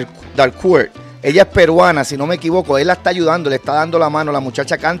muchacha Darcourt. Ella es peruana, si no me equivoco. Él la está ayudando, le está dando la mano. La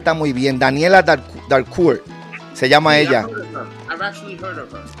muchacha canta muy bien. Daniela Darcourt se llama ella. I've actually heard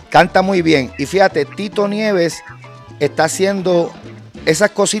of her. Canta muy bien. Y fíjate, Tito Nieves está haciendo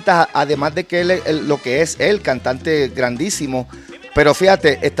esas cositas, además de que él lo que es él, cantante grandísimo. Pero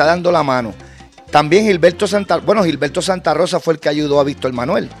fíjate, está dando la mano. También Gilberto Santa Rosa fue el que ayudó a Víctor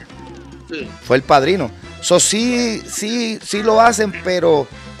Manuel. Sí. Fue el padrino. Sí lo hacen, pero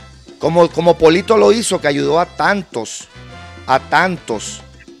como Polito lo hizo, que ayudó a tantos,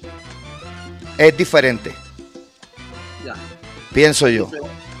 es diferente. Ya. Pienso yo.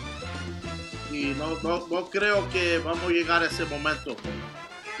 Y no creo que vamos a llegar a ese momento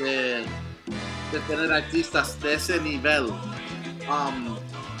de tener artistas de ese nivel.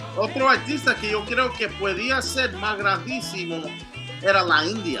 Otro artista que yo creo que podía ser más grandísimo era la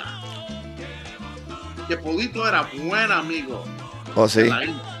India. Que Polito era buen amigo. Oh, sí.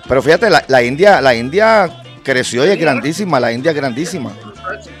 Pero fíjate, la India creció y es grandísima. La India es grandísima.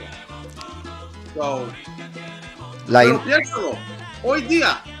 Pero piénsalo, hoy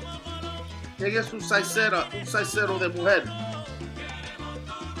día, ¿quién es un salsero de mujer?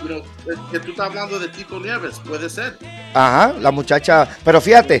 Que tú estás hablando de Tito Nieves, puede ser. Ajá, la muchacha. Pero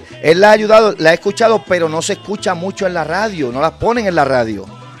fíjate, él la ha ayudado, la ha escuchado, pero no se escucha mucho en la radio. No las ponen en la radio.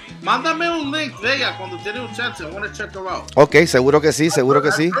 Mándame un link de ella cuando tiene un chance. I want to check her out. Ok, seguro que sí.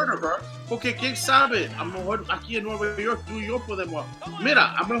 Porque quién sabe, a lo mejor aquí en Nueva York tú y yo podemos.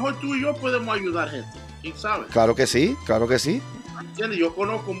 Mira, a lo mejor tú y yo podemos ayudar gente. ¿Quién sabe? Claro que sí. ¿Entiendes? Yo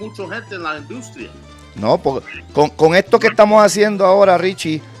conozco mucha gente en la industria. No, con esto que estamos haciendo ahora,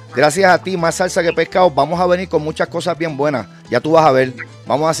 Richie, gracias a ti, más salsa que pescado, vamos a venir con muchas cosas bien buenas. Ya tú vas a ver,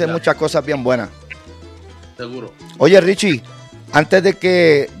 vamos a hacer muchas cosas bien buenas. Seguro. Oye, Richie, antes de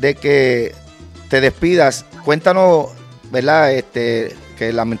que te despidas, cuéntanos, ¿verdad?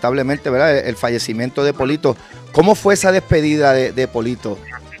 Que lamentablemente, ¿verdad? El fallecimiento de Polito. ¿Cómo fue esa despedida de Polito?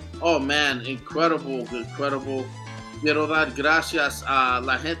 Oh, man, incredible. Quiero dar gracias a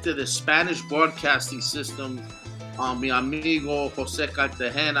la gente de Spanish Broadcasting System, mi amigo José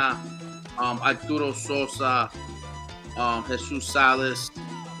Cartagena, Arturo Sosa, Jesús Sales,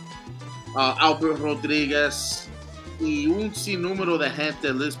 Albert Rodríguez y un sinnúmero de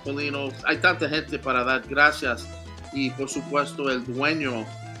gente, Liz Polino. Hay tanta gente para dar gracias y por supuesto el dueño,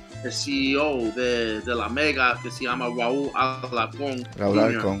 el CEO de la Mega, que se llama Raúl Alarcón.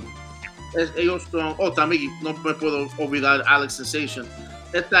 Ellos son, también no me puedo olvidar Alex Sensation.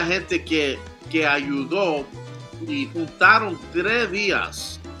 Esta gente que ayudó y juntaron 3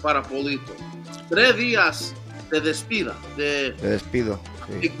 días para Polito. 3 días de despido. De despido.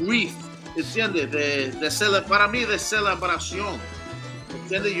 Sí. De grief, ¿entiendes? Para mí de celebración.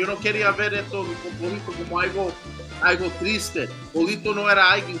 ¿Entiendes? Yo no quería ver esto con Polito como algo triste. Polito no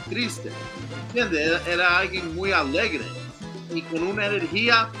era alguien triste. ¿Entiendes? Era alguien muy alegre. y con una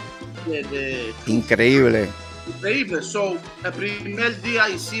energía increíble. Increíble. So, el primer día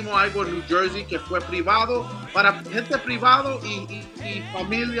hicimos algo en New Jersey que fue privado, para gente privado y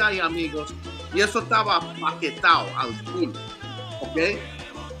familia y amigos. Y eso estaba paquetado al full. ¿Ok?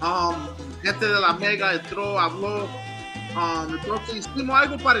 Gente de la Mega entró, habló. Entonces hicimos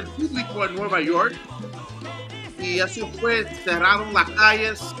algo para el público en Nueva York. Y eso fue, cerraron las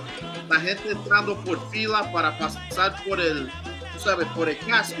calles, la gente entrando por fila para pasar por el, ¿sabes? Por el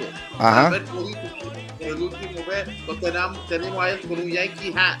casco. Para ver Polito el último vez. Lo tenemos a él con un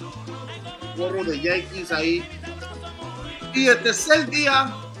Yankee hat, gorro de Yankees ahí. Y el tercer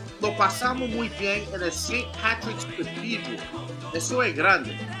día lo pasamos muy bien en el St. Patrick's Cathedral. Eso es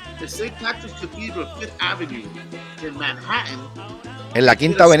grande. El St. Patrick's Cathedral, Fifth Avenue, en Manhattan. En la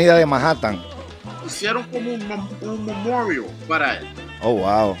Quinta Avenida de Manhattan. Hicieron como un memorial para él. Oh,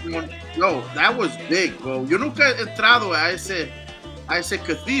 wow. Yo, that was big, bro. Yo nunca he entrado a ese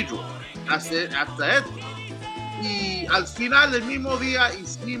cathedral hasta esto. Y al final del mismo día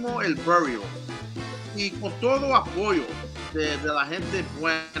hicimos el burial. Y con todo apoyo de la gente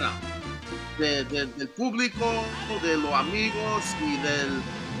buena, del público, de los amigos y de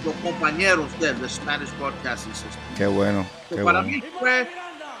los compañeros del Spanish Broadcasting System. Qué bueno. Para mí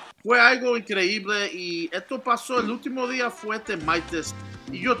fue algo increíble y esto pasó el último día fue este martes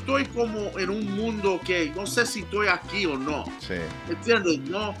y yo estoy como en un mundo que no sé si estoy aquí o no. Sí. ¿Entiendes?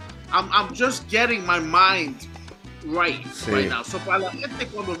 No, I'm just getting my mind right now. So para la gente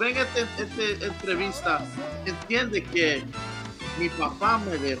cuando ven esta entrevista entiende que mi papá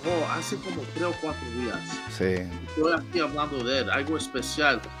me dejó hace como 3 o 4 días. Sí. Estoy aquí hablando de él, algo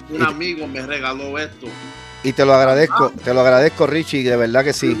especial. Un amigo me regaló esto. Y te lo agradezco, Richie, de verdad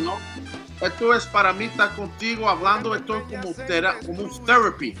que sí. Esto es para mí estar contigo hablando, esto es como un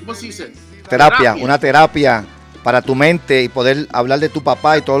therapy. ¿Cómo se dice? Terapia, una terapia para tu mente y poder hablar de tu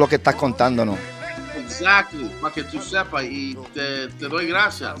papá y todo lo que estás contándonos. Exactly, para que tú sepas y te doy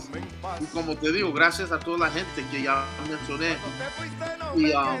gracias. Y como te digo, gracias a toda la gente que ya mencioné.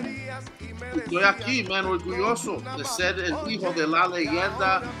 Y estoy aquí, man, orgulloso de ser el hijo de la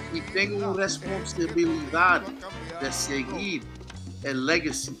leyenda y tengo una responsabilidad de seguir el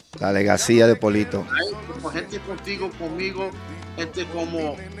legacy. La legacía de Polito. Hay gente conmigo, gente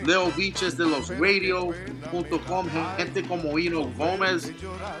como Leo Viches de los radio.com, gente como Hino Gómez,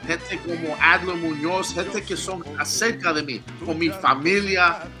 gente como Adler Muñoz, gente que son acerca de mí, con mi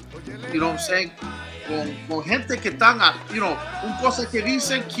familia, you know what I'm saying? Con gente que están, una cosa que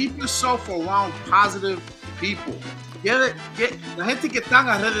dicen, keep yourself around positive people. La gente que están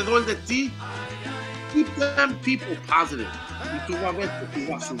alrededor de ti, keep them people positive. Y tú vas a ver que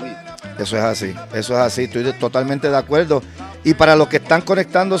tú vas a subir. Eso es así, estoy totalmente de acuerdo. Y para los que están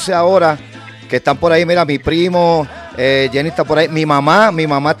conectándose ahora, que están por ahí, mira, mi primo, Jenny está por ahí, mi mamá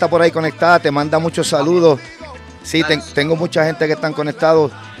está por ahí conectada, te manda muchos saludos. Sí, tengo mucha gente que están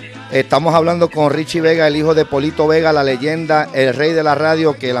conectados. Estamos hablando con Richie Vega, el hijo de Polito Vega, la leyenda, el rey de la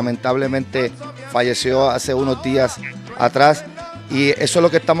radio, que lamentablemente falleció hace unos días atrás. Y eso es lo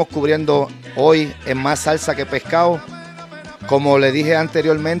que estamos cubriendo hoy en Más Salsa que Pescao. Como le dije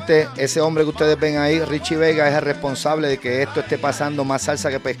anteriormente, ese hombre que ustedes ven ahí, Richie Vega, es el responsable de que esto esté pasando más salsa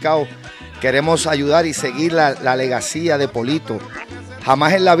que pescado. Queremos ayudar y seguir la legacía de Polito.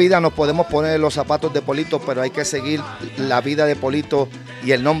 Jamás en la vida nos podemos poner en los zapatos de Polito, pero hay que seguir la vida de Polito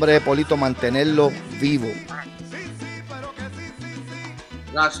y el nombre de Polito, mantenerlo vivo.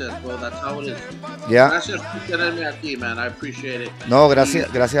 Gracias, bro. That's how it is. Yeah. Gracias por tenerme aquí, man. I appreciate it. No,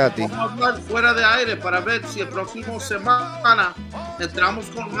 gracias a ti. Vamos a hablar fuera de aire para ver si el próximo semana entramos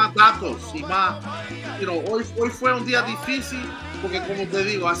con más datos y más. Hoy fue un día difícil porque, como te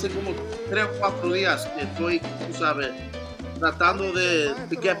digo, hace como 3 o 4 días que estoy, tú sabes, tratando de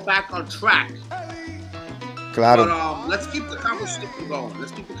get back on track. Claro. But, let's keep the conversation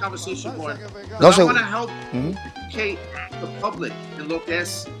going. No, I want to help educate the public en lo que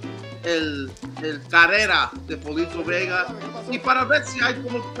es el carrera de Polito Vega y para ver si hay,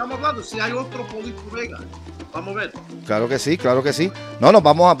 como estamos hablando, si hay otro Polito Vega. Vamos a ver. Claro que sí. No,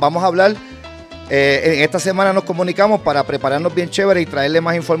 vamos a hablar. En esta semana nos comunicamos para prepararnos bien chévere y traerle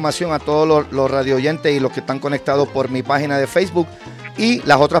más información a todos los radio oyentes y los que están conectados por mi página de Facebook y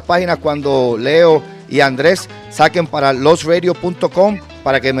las otras páginas cuando Leo y Andrés saquen para losradio.com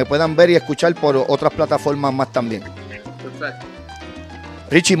para que me puedan ver y escuchar por otras plataformas más también. Perfecto.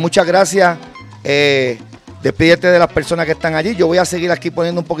 Richie, muchas gracias. Despídete de las personas que están allí. Yo voy a seguir aquí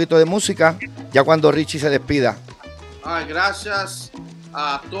poniendo un poquito de música ya cuando Richie se despida. Gracias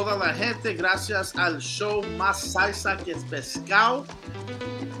a toda la gente, gracias al show Más Salsa que es Pescao.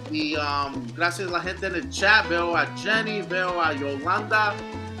 Y gracias a la gente en el chat, veo a Jenny, veo a Yolanda,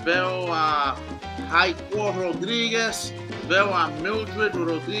 veo a Jaiko Rodríguez, veo a Mildred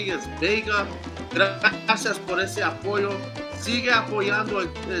Rodríguez Vega. Gracias por ese apoyo. Sigue apoyando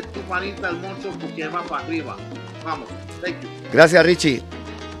tu panita el monstruo porque va para arriba. Vamos, thank you. Gracias, Richie.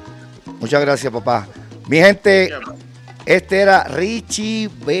 Muchas gracias, papá. Mi gente, este era Richie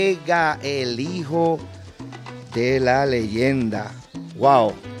Vega, el hijo de la leyenda.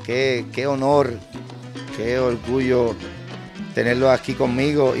 Wow, qué honor, qué orgullo tenerlo aquí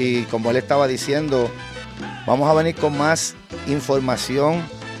conmigo. Y como él estaba diciendo, vamos a venir con más información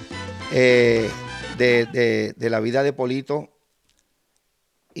de la vida de Polito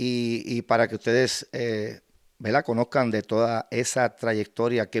y para que ustedes ¿verdad? Conozcan de toda esa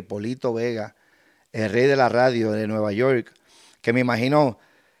trayectoria que Polito Vega, el rey de la radio de Nueva York, que me imagino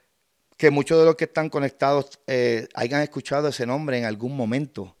que muchos de los que están conectados hayan escuchado ese nombre en algún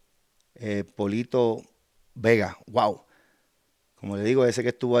momento, Polito Vega. Wow, como le digo, ese que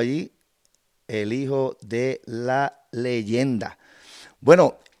estuvo allí, el hijo de la leyenda.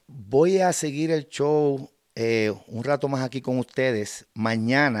 Bueno, voy a seguir el show un rato más aquí con ustedes.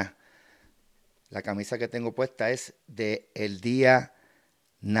 Mañana, la camisa que tengo puesta es del Día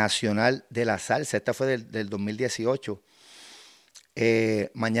Nacional de la Salsa. Esta fue del 2018.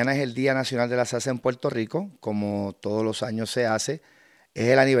 Mañana es el Día Nacional de la Salsa en Puerto Rico, como todos los años se hace. Es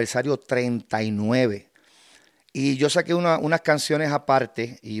el aniversario 39. Y yo saqué unas canciones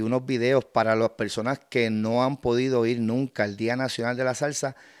aparte y unos videos para las personas que no han podido ir nunca al Día Nacional de la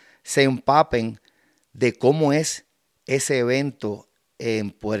Salsa, se empapen de cómo es ese evento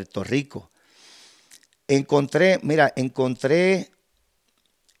en Puerto Rico. Encontré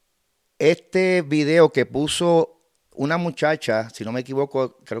este video que puso una muchacha, si no me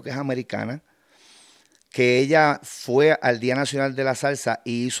equivoco, creo que es americana, que ella fue al Día Nacional de la Salsa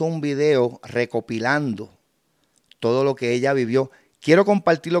y hizo un video recopilando todo lo que ella vivió. Quiero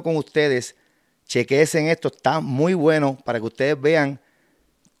compartirlo con ustedes. Chequense en esto, está muy bueno para que ustedes vean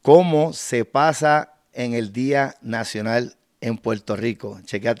cómo se pasa en el Día Nacional en Puerto Rico.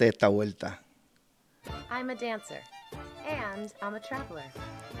 Chequéate esta vuelta. I'm a dancer, and I'm a traveler.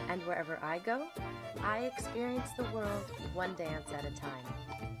 And wherever I go, I experience the world one dance at a time.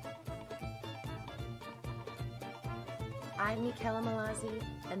 I'm Michela Malazzi,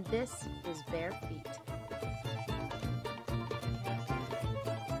 and this is Bare Feet.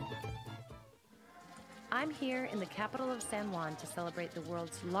 I'm here in the capital of San Juan to celebrate the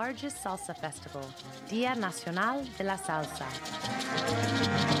world's largest salsa festival, Día Nacional de la Salsa.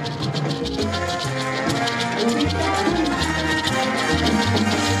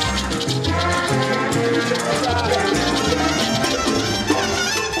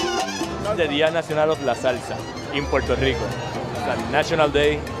 The Día Nacional of la Salsa in Puerto Rico. It's a national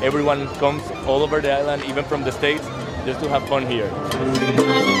day. Everyone comes all over the island, even from the States, just to have fun here.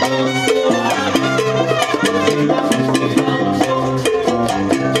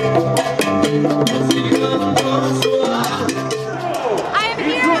 I am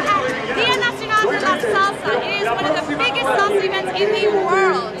here at Día Nacional de la Salsa. It is one of the biggest salsa events in the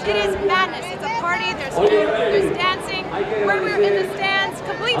world. It is madness. It's a party. There's food. There's dancing. We're in the stands,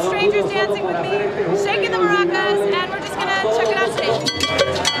 complete strangers dancing with me, shaking the maracas, and we're just gonna check it out today.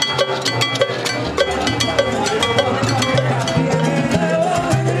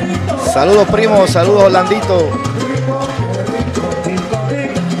 Saludos, primo. Saludos, Orlandito.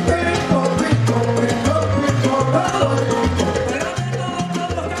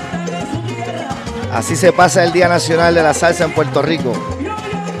 Así se pasa el Día Nacional de la Salsa en Puerto Rico.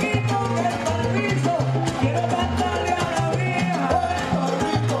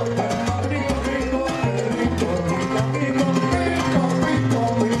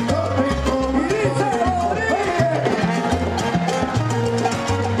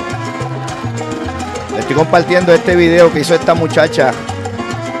 Estoy compartiendo este video que hizo esta muchacha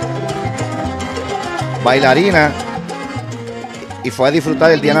bailarina y fue a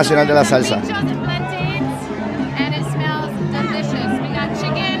disfrutar el Día Nacional de la Salsa.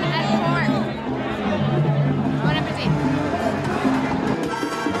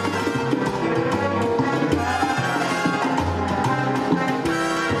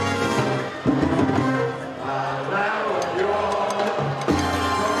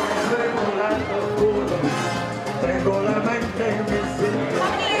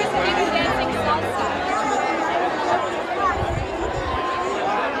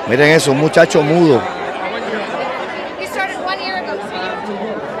 Miren eso, un muchacho mudo. You started 1 year ago, so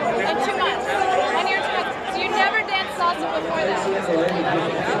in 2 months. 1 year, 2 months. So you never danced salsa before that.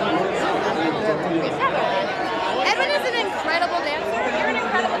 Edwin is an incredible dancer. You're an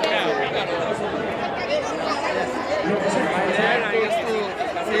incredible dancer. I used to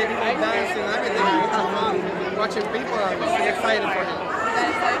see people dance and everything. I have fun watching people and be excited for them.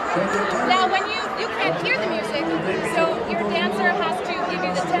 Now, when you can't hear the music, so your dancer has to give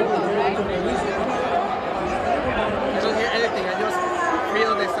you the tempo, right? I don't hear anything. I just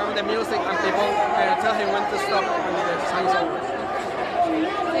feel the sound of the music and people tell him when to stop when the song's over.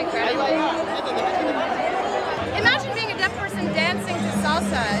 Incredible. Imagine being a deaf person dancing to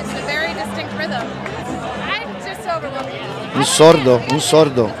salsa. It's a very distinct rhythm. I'm just overwhelmed. Un sordo, un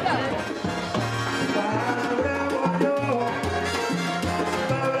sordo.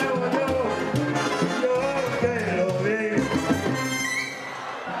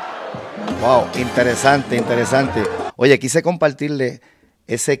 Wow, interesante, interesante. Oye, quise compartirle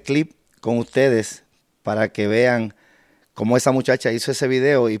ese clip con ustedes para que vean cómo esa muchacha hizo ese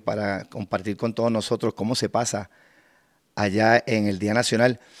video y para compartir con todos nosotros cómo se pasa allá en el Día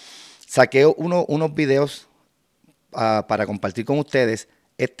Nacional. Saqué unos videos para compartir con ustedes.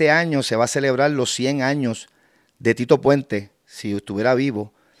 Este año se va a celebrar los 100 años de Tito Puente, si estuviera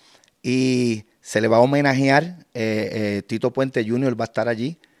vivo, y se le va a homenajear. Tito Puente Jr. va a estar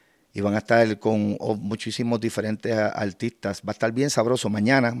allí y van a estar con muchísimos diferentes artistas. Va a estar bien sabroso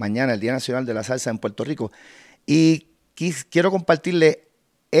mañana, el Día Nacional de la Salsa en Puerto Rico. Y quiero compartirle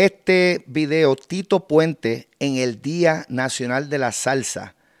este video, Tito Puente en el Día Nacional de la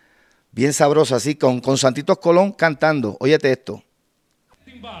Salsa. Bien sabroso, así, con Santitos Colón cantando. Óyete esto.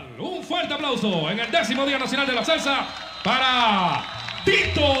 Un fuerte aplauso en el 10º Día Nacional de la Salsa para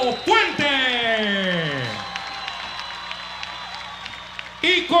Tito Puente.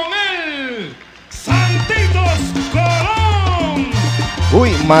 Y con él, Santitos Colón.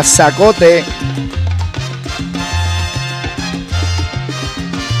 Uy, masacote.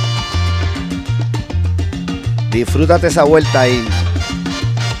 Disfrútate esa vuelta ahí.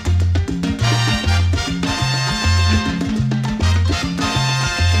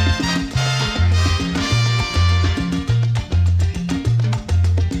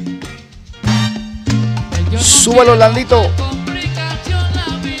 Súbelo, Orlandito.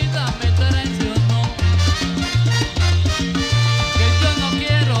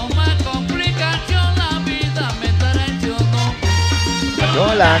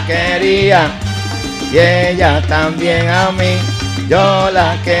 Yo la quería y ella también a mí. Yo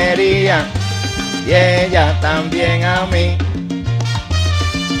la quería y ella también a mí.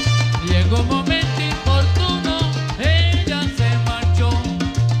 Llegó un momento inoportuno, ella se marchó.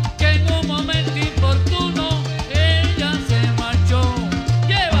 Que en un momento inoportuno, ella se marchó.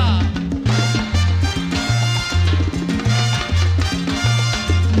 ¡Lleva!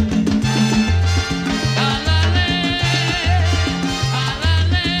 ¡Alale!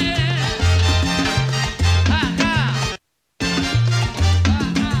 ¡Alale! ¡Ajá!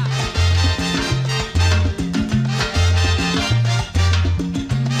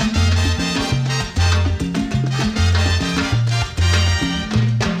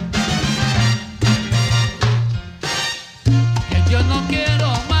 Que yo no quiero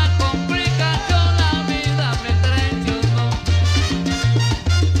más complicación, la vida me traicionó.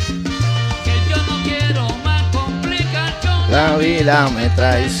 Que yo no quiero más complicación, La vida me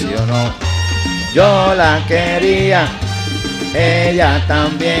traicionó. Yo la quería, ella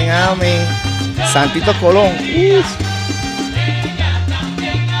también a mí. Santito Colón. Uf. ella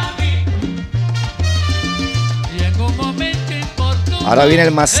también a mí. Y en un momento inoportuno, Ahora viene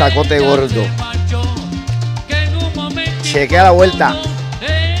el masacote ella gordo. se marchó. Que en un momento Chequea la vuelta.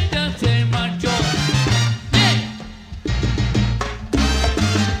 ella se marchó.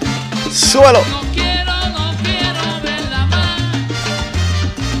 Súbelo. No quiero verla más.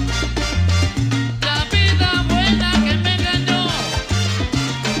 La vida buena que me engañó.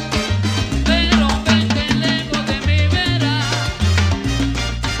 Pero vete lejos de mi vera.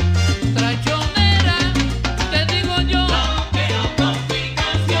 Traicionera, te digo yo. No quiero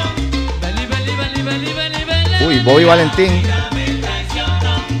complicación. Beli, beli, beli, beli, beli, beli. Uy, Bobby Valentín. Oye,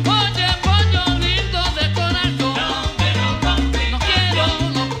 pollo lindo de corazón.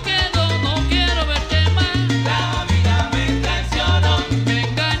 No quiero verte más. La vida me traicionó. Me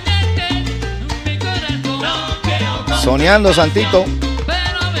engañaste mi corazón. No quiero Soñando, Santito.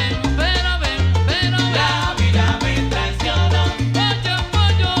 pero ven. La vida me traicionó. Oye,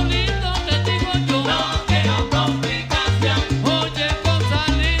 pollo lindo te digo yo. No quiero complicación. Oye, cosa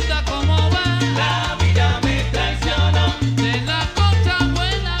linda, ¿cómo va? La vida me traicionó. De la cosa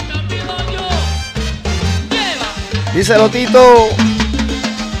buena me olvido yo. Lleva. Díselo, Tito.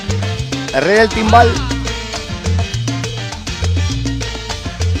 El rey del timbal.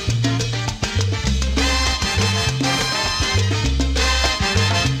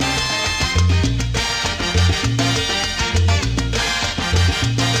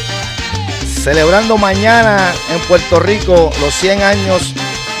 celebrando mañana en Puerto Rico los 100 años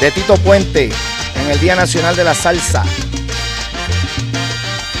de Tito Puente en el Día Nacional de la Salsa.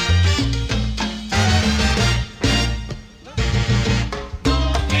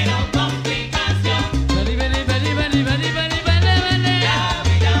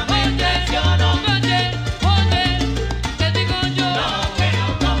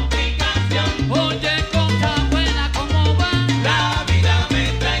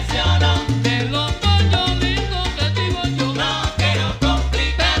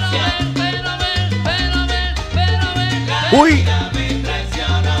 ¡Uy!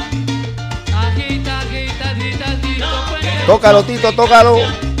 Tócalo, Tito, tócalo.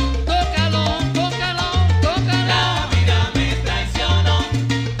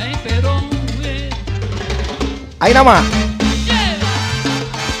 Ahí nada más.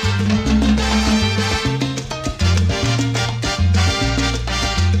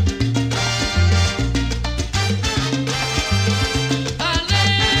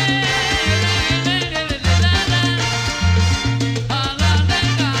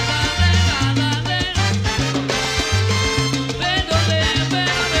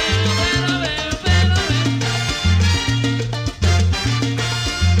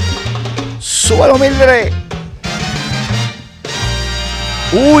 Súbalo, Mildred.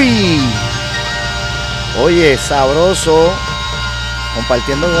 Uy. Oye, sabroso.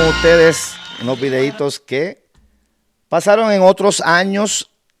 Compartiendo con ustedes unos videitos que pasaron en otros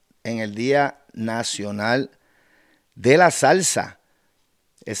años en el Día Nacional de la Salsa.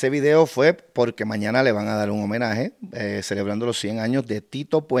 Ese video fue porque mañana le van a dar un homenaje celebrando los 100 años de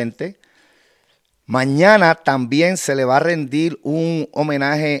Tito Puente. Mañana también se le va a rendir un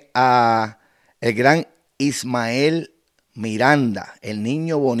homenaje a el gran Ismael Miranda, el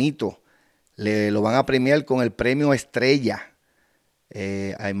niño bonito. Lo van a premiar con el premio Estrella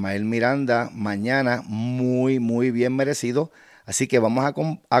a Ismael Miranda mañana, muy, muy bien merecido. Así que vamos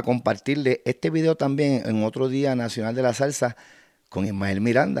a compartirle este video también en otro Día Nacional de la Salsa con Ismael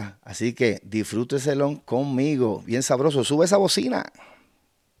Miranda. Así que disfrúteselo conmigo, bien sabroso. Sube esa bocina.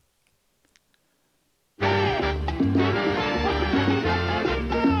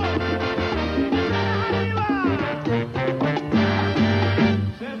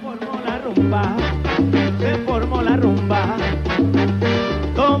 Se formó la rumba,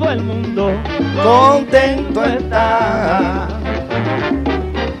 todo el mundo contento está.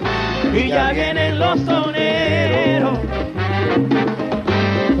 Y ya vienen los soneros,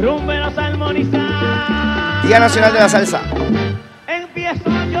 rumberos a armonizar. Día Nacional de la Salsa. Empiezo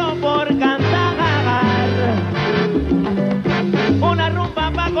yo por cantar una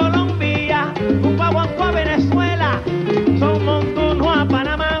rumba pa' Colombia, un paguanco a Venezuela, son montuno a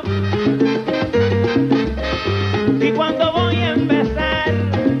Panamá. Y cuando voy a empezar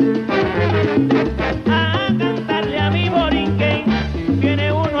a cantarle a mi borinquen,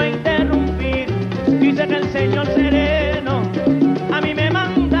 viene uno a interrumpir. Dice que el señor sereno a mí me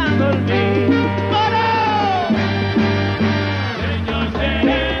manda a dormir. ¡Coro! Señor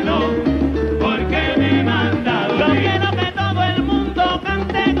sereno, ¿por qué me manda a dormir? Yo quiero que todo el mundo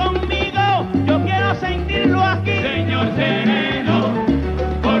cante conmigo. Yo quiero sentirlo aquí. Señor sereno,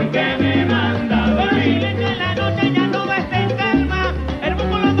 ¿por qué me manda a dormir? En la noche ya todo está en calma, el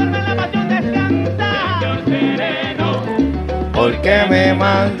músculo duerme, la pasión descansa. Señor sereno, ¿por qué me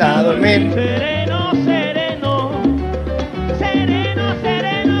manda a dormir? Sereno, sereno, sereno,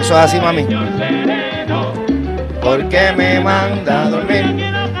 sereno. Eso es así, mami. Señor sereno, ¿por qué me manda a yo dormir?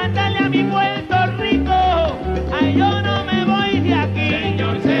 quiero cantarle a mi Puerto Rico, ay, yo no me voy de aquí.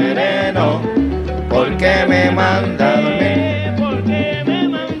 Señor Sereno, ¿por qué me manda a dormir? ¿Por qué me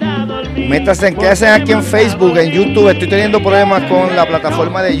manda a dormir? Métanse en qué hacen aquí en Facebook, en YouTube. Estoy teniendo problemas con la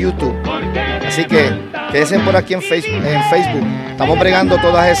plataforma de YouTube. Así que quédense por aquí en Facebook. Estamos bregando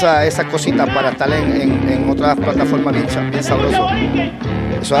todas esas cositas para estar en otras plataformas bien sabroso.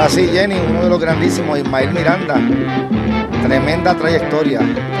 Eso es así, Jenny, uno de los grandísimos, Ismael Miranda. Tremenda trayectoria,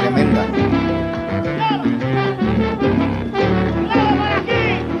 tremenda.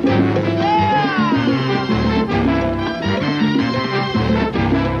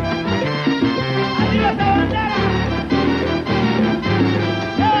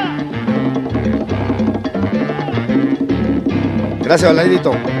 Gracias,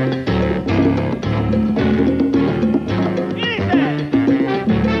 Orlandito.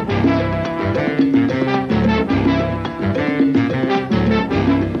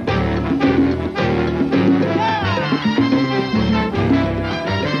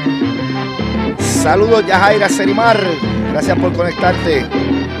 Saludos, Yajaira Serimar. Gracias por conectarte.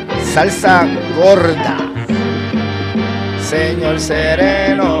 Salsa gorda. Señor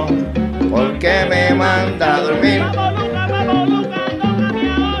sereno, ¿por porque me manda a dormir. Vamos Luca,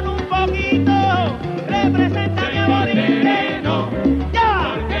 tócame ahora un poquito. Representa mi amor interno.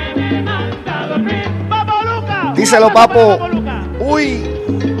 Ya, porque me manda a dormir. Vamos Luca. Díselo, papo. Vamos, Luca. Uy,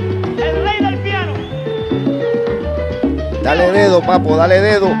 El rey del piano. dale dedo, papo, dale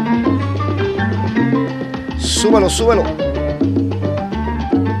dedo. Súbelo, súbelo.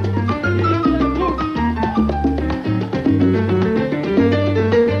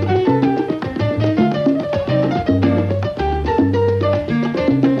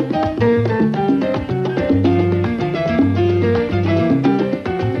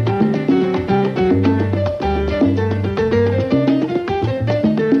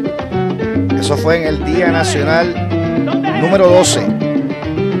 Eso fue en el Día Nacional número 12.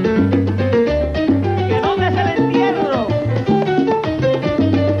 Que dónde es el entierro.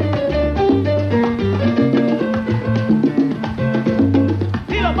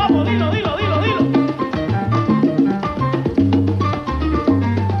 Dilo, papo, dilo.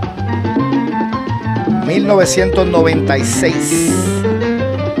 1996.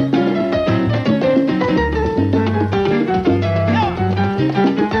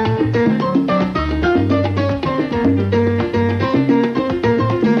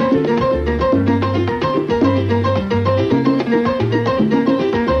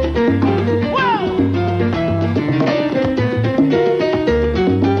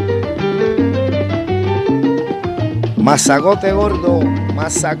 Mazagote gordo,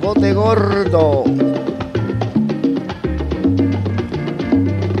 mazagote gordo.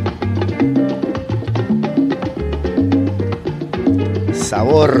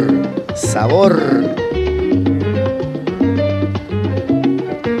 Sabor, sabor.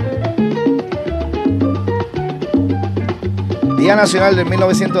 Día Nacional de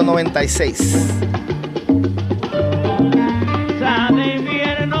 1996. Esa de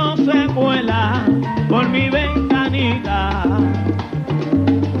invierno se vuela por mi ventanita.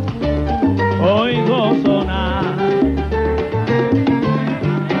 Oigo sonar,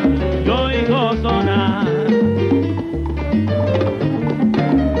 yo oigo sonar,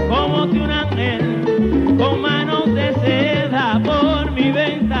 como si un ángel con manos de seda por mi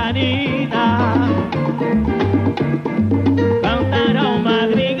ventanita. Cantará un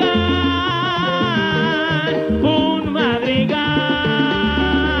madrigal.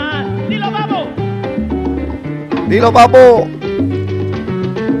 Dilo, papo. Dilo, papo.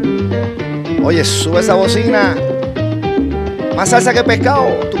 Oye, sube esa bocina. Más salsa que pescado.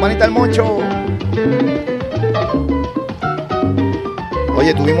 Tu manita al moncho.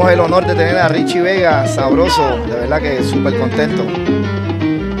 Oye, tuvimos el honor de tener a Richie Vega, sabroso. De verdad que súper contento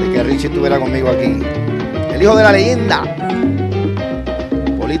de que Richie estuviera conmigo aquí. El hijo de la leyenda,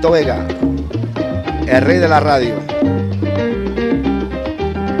 Polito Vega, el rey de la radio.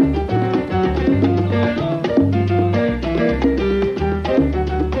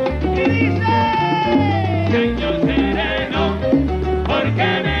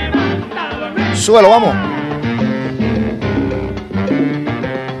 Súbelo, vamos.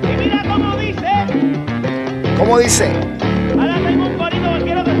 Y mira cómo dice. ¿Cómo dice? Ahora tengo un corito que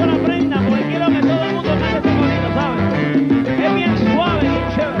quiero que se lo aprendan, porque quiero que todo el mundo cante este corito, ¿sabes? Es bien suave, bien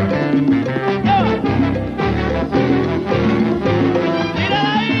chévere. ¡Yo!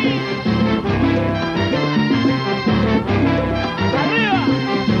 ¡Mírala ahí! ¡Arriba!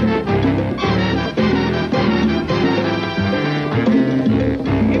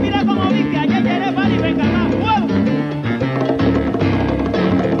 Y mira cómo dice, allá llegué para y venga más fuego.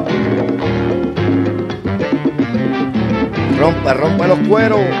 Rompe, rompe los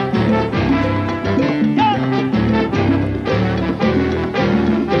cueros.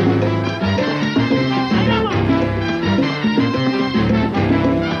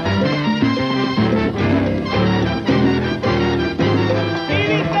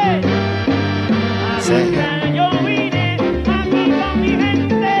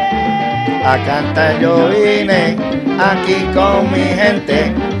 A cantar yo vine aquí con mi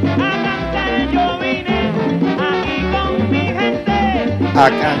gente. A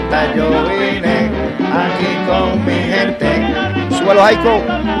cantar yo vine aquí con mi gente. Súbelo, Jaico.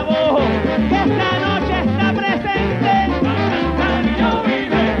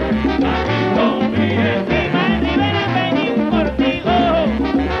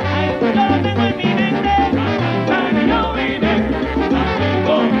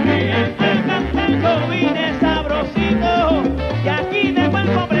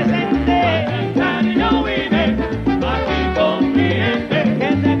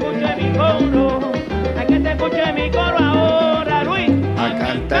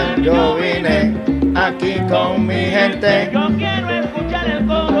 Yo vine aquí con mi gente. Yo quiero escuchar el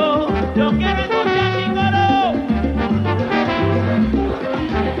coro, yo quiero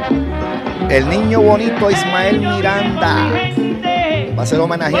El niño bonito Ismael Miranda va a ser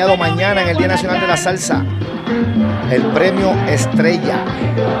homenajeado mañana en el Día Nacional de la Salsa. El premio Estrella.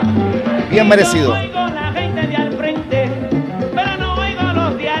 Bien merecido.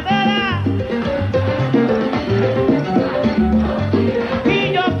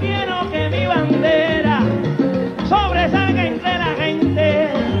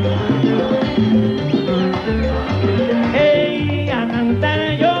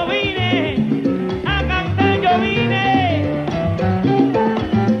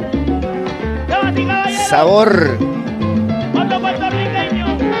 Sabor. Otro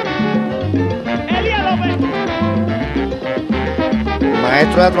puertorriqueño, Elías López.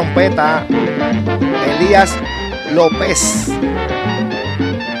 Maestro de la trompeta, Elías López.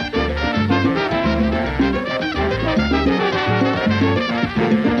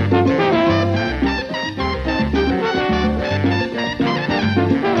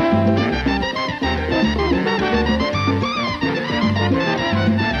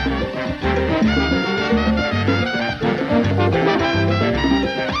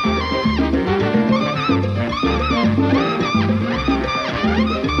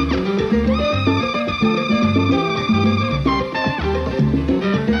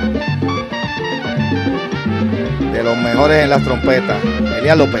 De los mejores en las trompetas,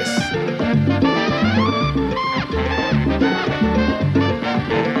 Elías López.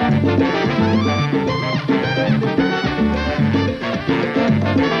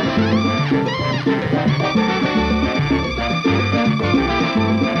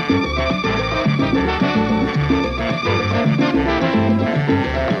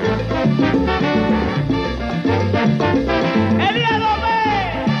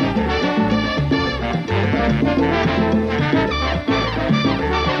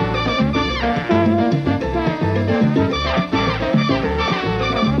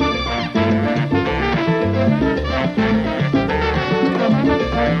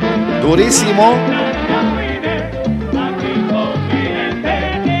 Durísimo.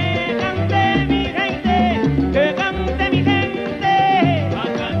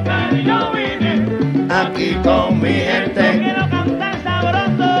 Aquí con mi gente. Quiero cantar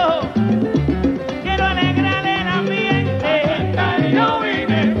sabroso, quiero alegrar el ambiente. Yo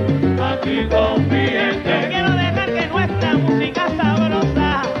vine aquí con mi gente. Quiero dejar que nuestra música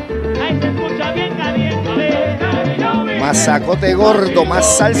sabrosa ahí se escucha bien caliente. Más sacote gordo,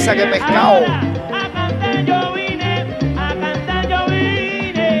 más salsa que pescado. A cantar yo vine, a cantar yo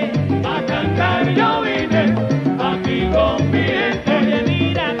vine, a cantar yo vine aquí con mi gente. Oye,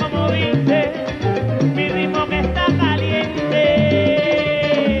 mira como dice mi ritmo que está caliente.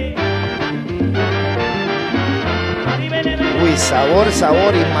 Uy, sabor,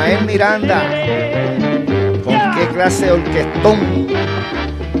 sabor, Ismael Miranda. ¿Con qué clase de orquestón?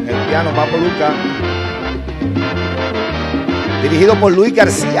 El piano, Papo Luca. Dirigido por Luis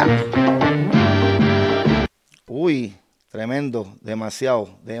García. Uy, tremendo,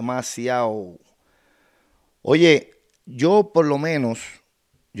 demasiado, demasiado. Oye, yo por lo menos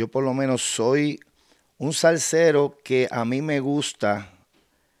soy un salsero que a mí me gusta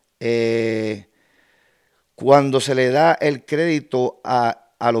cuando se le da el crédito a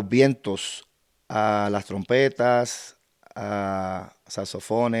los vientos, a las trompetas, a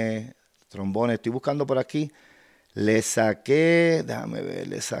saxofones, trombones. Estoy buscando por aquí. Le saqué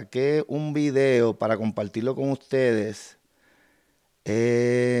un video para compartirlo con ustedes.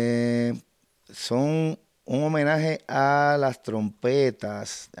 Son un homenaje a las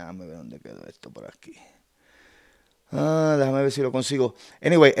trompetas. Déjame ver dónde quedó esto por aquí. Déjame ver si lo consigo.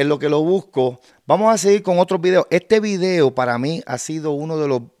 Anyway, en lo que lo busco, vamos a seguir con otros videos. Este video para mí ha sido uno de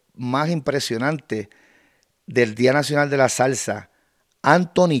los más impresionantes del Día Nacional de la Salsa.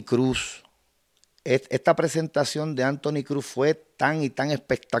 Anthony Cruz. Esta presentación de Anthony Cruz fue tan y tan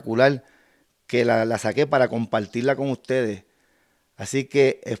espectacular que la saqué para compartirla con ustedes. Así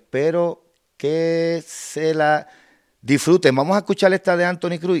que espero que se la disfruten. Vamos a escuchar esta de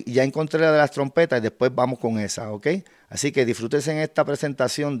Anthony Cruz y ya encontré la de las trompetas y después vamos con esa, ¿ok? Así que disfrútense en esta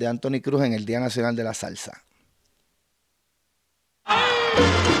presentación de Anthony Cruz en el Día Nacional de la Salsa.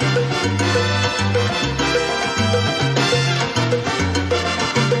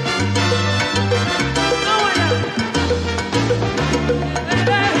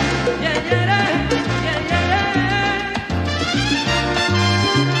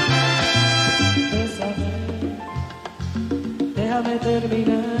 Déjame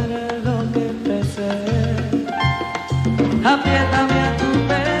terminar lo que empecé. Apriétame a tu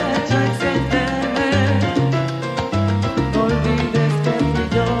pecho y siénteme. No olvides que fui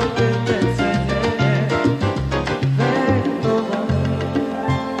yo que te enseñé. Ven, toma,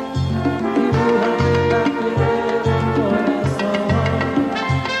 y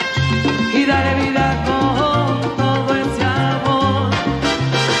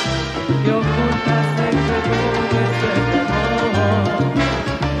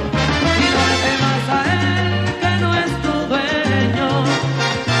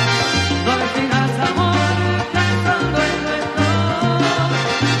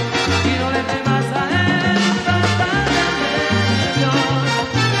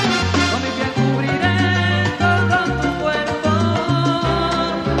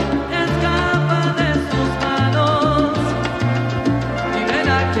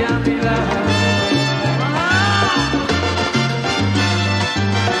aquí a mi lado.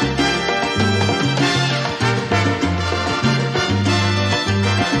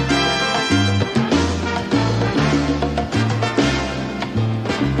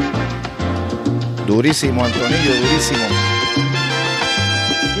 Durísimo, Antonillo, durísimo.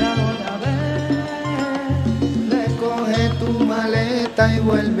 Y ahora ven, recoge tu maleta y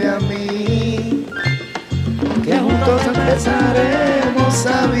vuelve a mí, que juntos empezaremos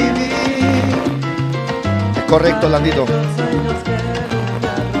a vivir. Es correcto, Landito. Los sueños que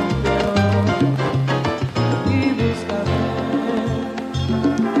nunca rompió, y búscame,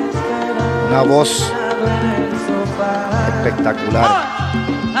 Una voz en el sofá. espectacular.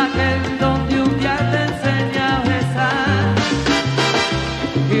 Aquel donde un día te enseñé a besar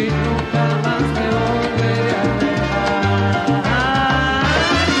y nunca más te volveré a dejar.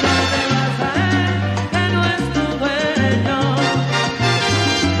 No te vas a él, que no es tu dueño,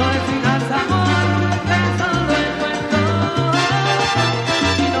 no exijas amor, es solo el cuento.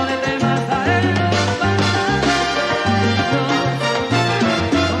 Y no le temas a él, vas a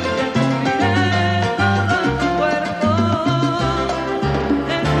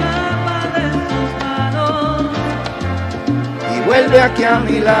Vuelve aquí a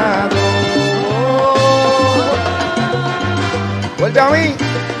mi lado. Vuelve a mí.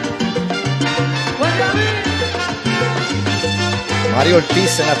 Mario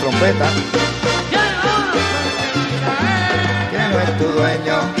Ortiz en la trompeta. Que no es tu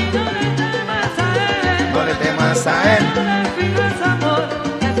dueño. No le temas a él.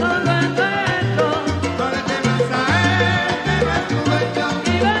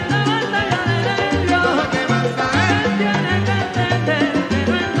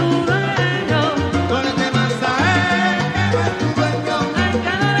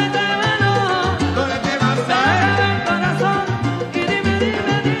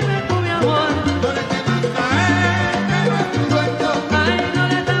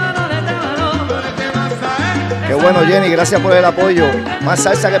 Qué bueno, Jenny, gracias por el apoyo. Más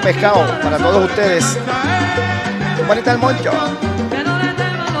salsa que pescado para todos ustedes. Bonita el moncho.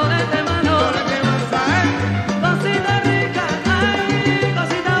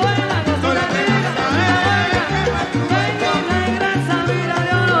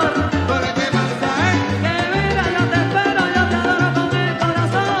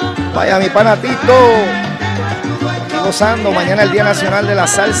 Vaya mi panatito. Aquí gozando. Mañana el Día Nacional de la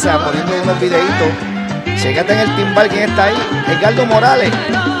Salsa, poniendo unos videitos. Chécate en el timbal, ¿quién está ahí? Edgardo Morales.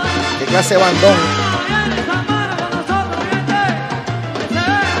 Qué clase de bandón.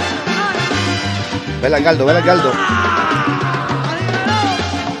 Vela Edgardo, vela Edgardo.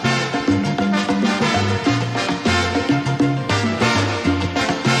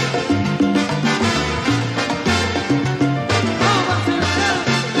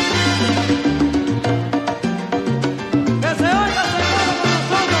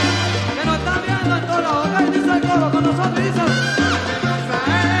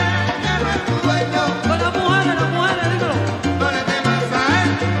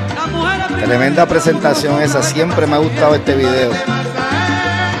 Tremenda presentación esa, siempre me ha gustado este video.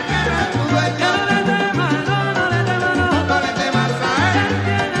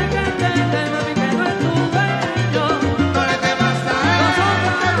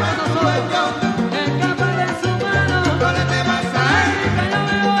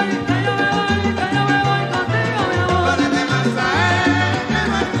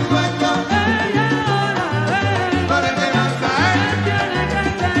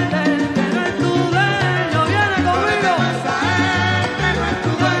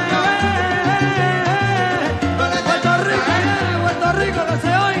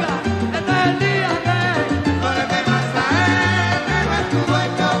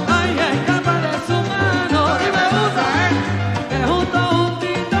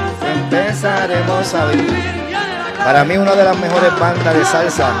 A vivir. Para mí una de las mejores bandas de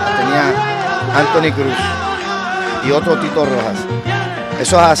salsa tenía Anthony Cruz y otro Tito Rojas.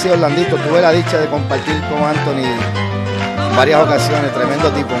 Eso es así, Orlandito. Tuve la dicha de compartir con Anthony en varias ocasiones.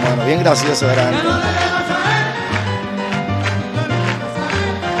 Tremendo tipo, mano. Bien gracioso era Anthony.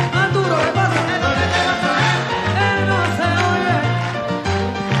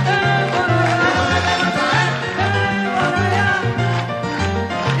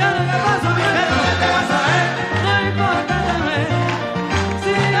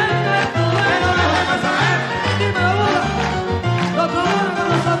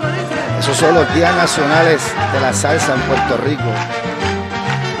 Esos son los días nacionales de la salsa en Puerto Rico.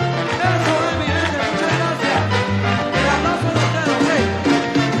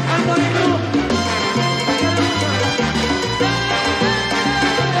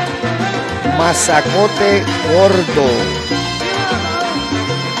 Mazacote Gordo.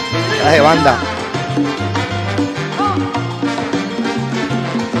 Traje banda.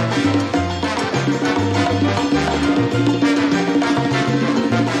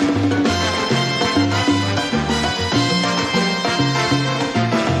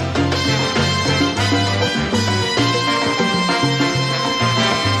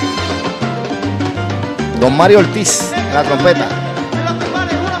 Don Mario Ortiz en la trompeta.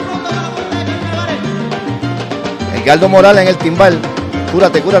 Edgardo Morales en el timbal.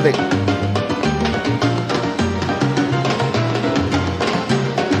 Cúrate, cúrate.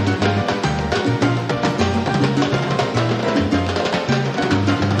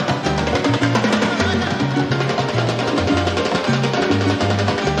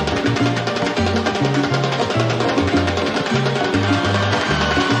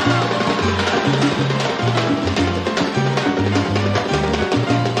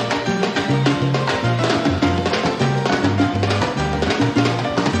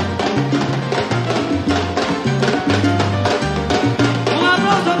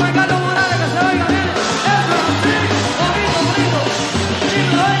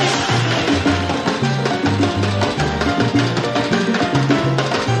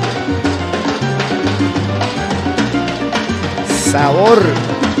 Sabor.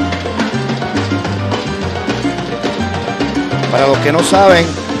 Para los que no saben,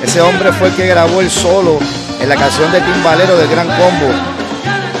 ese hombre fue el que grabó el solo en la canción de Timbalero del Gran Combo,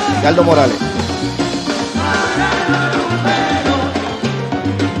 Edgardo Morales.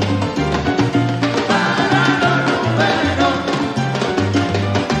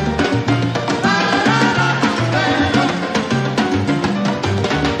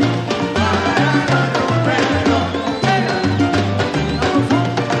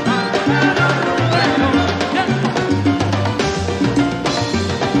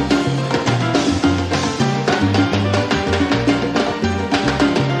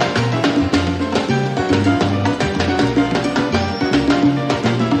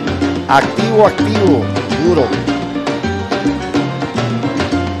 Activo, activo, duro.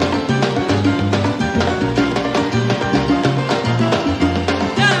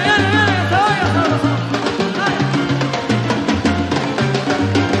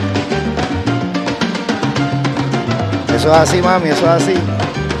 Eso es así, mami, eso es así.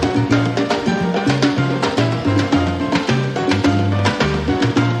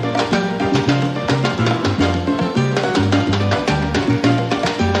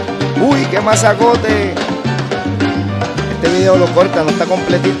 Uy, qué mazacote. Este video lo corta, no está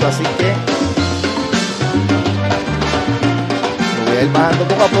completito, así que lo voy a ir bajando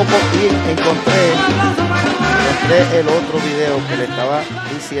poco a poco y encontré el otro video que le estaba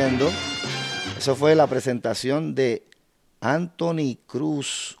diciendo. Eso fue la presentación de Anthony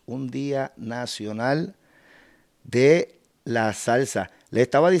Cruz, un día nacional de la salsa. Le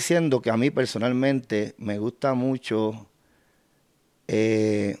estaba diciendo que a mí personalmente me gusta mucho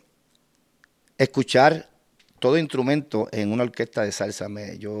escuchar todo instrumento en una orquesta de salsa.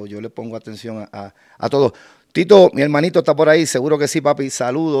 Yo le pongo atención a todo. Tito, mi hermanito está por ahí, seguro que sí, papi.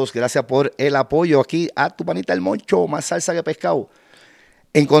 Saludos, gracias por el apoyo aquí a tu panita el Moncho, más salsa que pescado.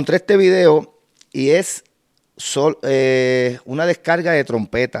 Encontré este video y es una descarga de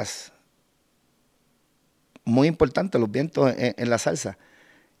trompetas. Muy importante, los vientos en la salsa.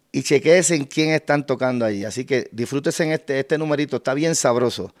 Y chequéense en quién están tocando ahí. Así que disfrútense en este numerito, está bien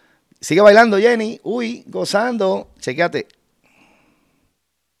sabroso. Sigue bailando, Jenny. Uy, gozando. Chequéate.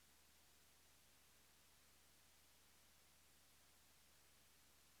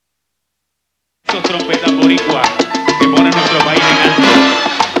 Esos trompetas boricua que ponen nuestro país en alto.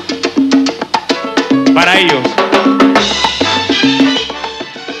 Para ellos.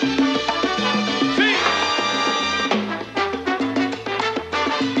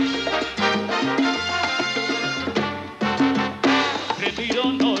 Retiro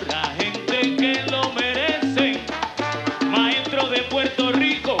honor a gente que lo merece. Maestro de Puerto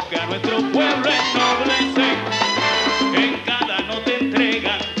Rico que a nuestro pueblo ennoblece. En cada nota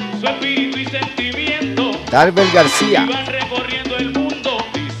entregan su espíritu y sentimiento. Darvel García. Y van recorriendo el mundo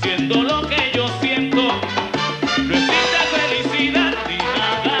diciendo lo que yo siento. No existe felicidad ni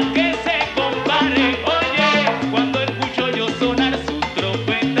nada que se compare. Oye, cuando escucho yo sonar sus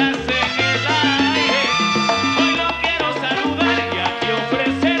trompetas en el aire. Hoy lo quiero saludar y aquí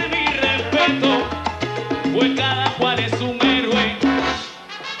ofrecer mi respeto. Pues cada cual es un héroe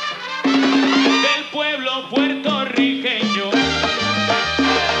del pueblo puertorriqueño.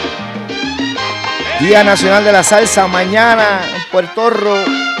 Día Nacional de la Salsa, mañana en Puerto Rico.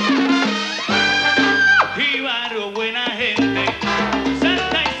 Jíbaro, buena gente,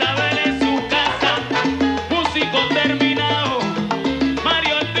 Santa Isabel en su casa.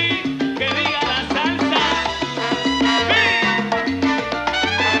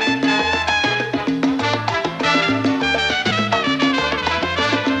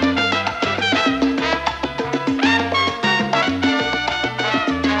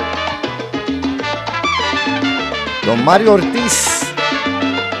 Don Mario Ortiz.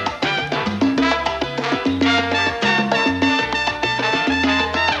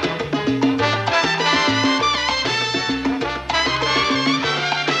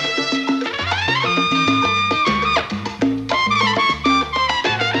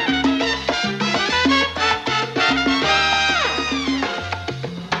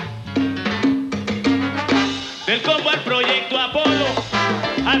 Del combo al proyecto Apolo,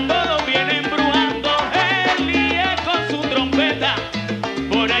 a todos viene embrujando. Elías con su trompeta,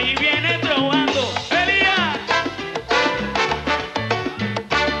 por ahí viene trovando. Elías.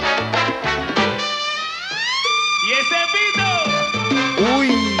 Y ese pito.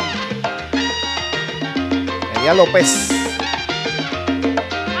 Uy. Elías López.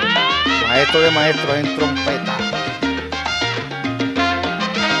 Maestro de maestros en trompeta.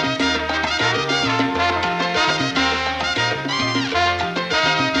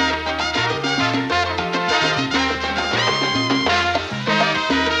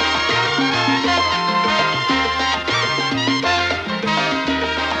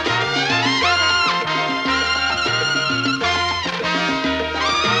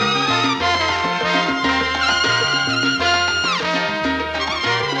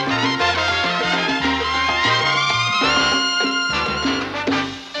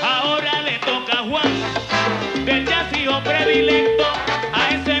 Ahora le toca a Juan, del jazz hijo predilecto, a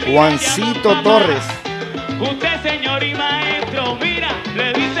ese mira Juancito llaman Torres. papá. Usted señor y maestro, mira,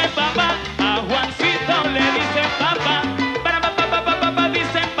 le dice papá, a Juancito le dice papá, para papá,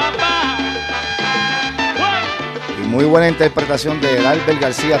 dicen papá. Uy, Y muy buena interpretación de Albert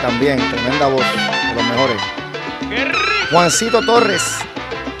García también. Tremenda voz, de los mejores. qué rico. Juancito Torres.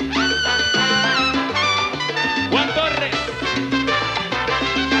 Juan Torres.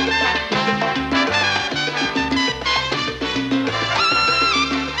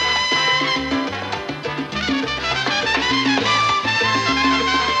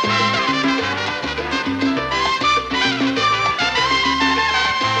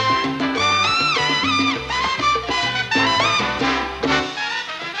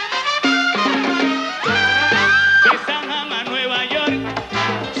 De San Juan a Nueva York,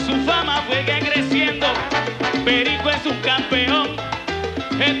 su fama fue que creciendo. Perico es un campeón,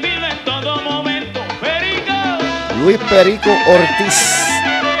 estilo en todo momento. Perico. Luis Perico Ortiz.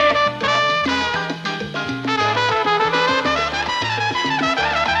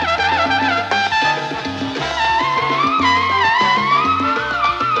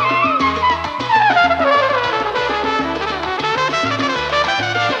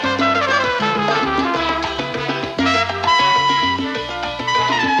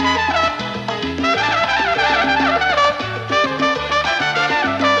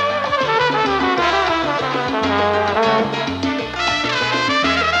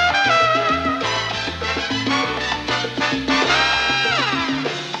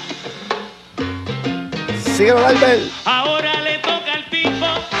 Síguelo, Albert. Ahora le toca al tipo,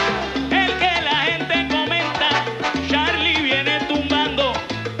 el que la gente comenta. Charlie viene tumbando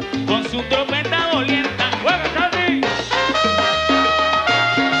con su trompeta dolienta. ¡Juega, Charlie!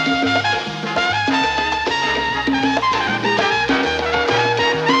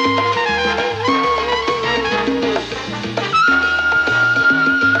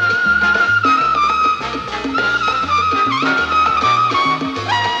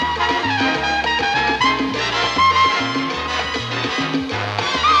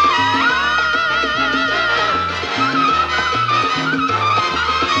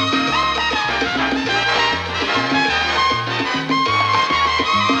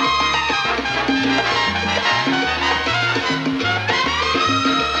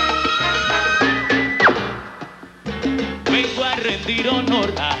 Vengo a rendir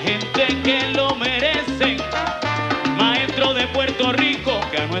honor a gente que lo merece. Maestro de Puerto Rico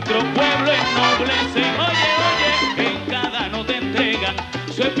que a nuestro pueblo ennoblecen. Oye, oye, en cada nota entregan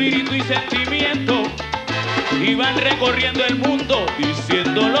su espíritu y sentimiento. Y van recorriendo el mundo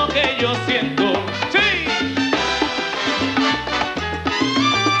diciendo lo que yo siento. ¡Sí!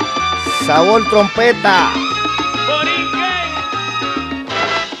 Sabor trompeta. Borique.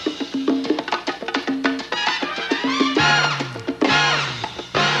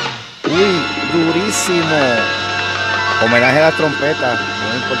 Uy, durísimo. Homenaje a las trompetas,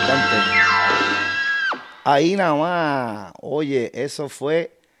 muy importante. Ahí nada más. Oye, eso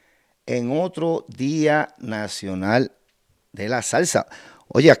fue en otro Día Nacional de la Salsa.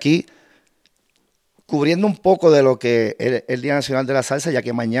 Oye, aquí cubriendo un poco de lo que es el Día Nacional de la Salsa, ya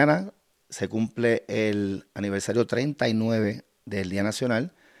que mañana se cumple el aniversario 39 del Día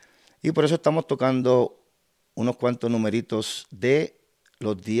Nacional, y por eso estamos tocando unos cuantos numeritos de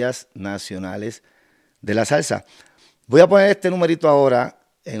los días nacionales de la salsa. Voy a poner este numerito ahora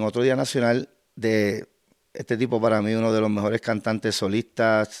en otro día nacional de este tipo, para mí uno de los mejores cantantes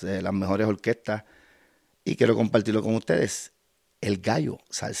solistas, de las mejores orquestas, y quiero compartirlo con ustedes. El Gallo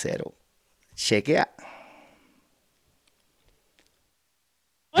Salsero. Chequea.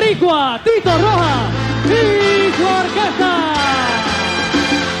 Boricua, Tito Roja y su orquesta.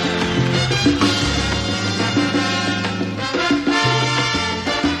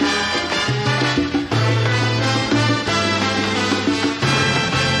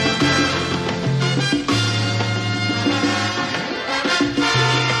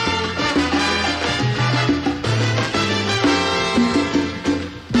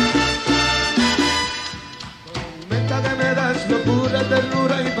 Locura,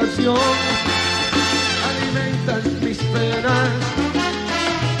 ternura y pasión, alimentas mis penas,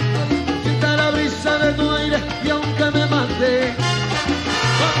 quita la brisa de tu aire y aunque me mate,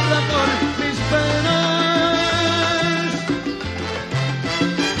 corra con mis penas.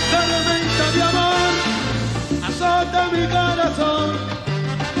 Tormenta de amor, azota mi corazón,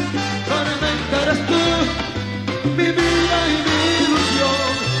 tormenta eres tú, mi vida y mi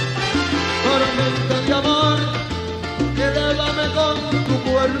ilusión, tormenta de amor. Elévame con tu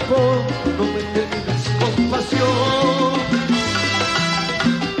cuerpo, no me tengas compasión.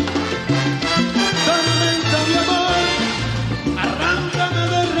 Tormenta de amor, arráncame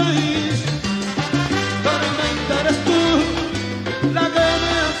de raíz. Tormenta eres tú, la que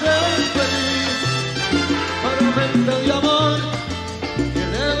me hace feliz. Tormenta de amor,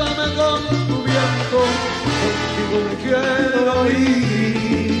 elévame con tu viento, contigo me quiero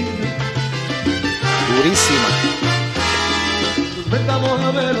ir. Durísima. Vengamos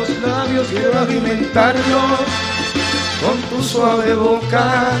a ver los labios, quiero alimentarlos con tu suave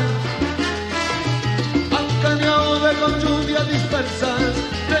boca. Aunque me ahogue con lluvias dispersas,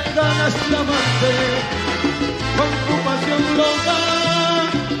 te ganas de amarte con tu pasión loca.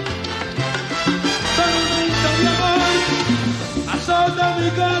 Tormenta de amor, azota mi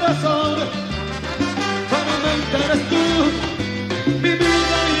corazón. Tormenta eres tú, mi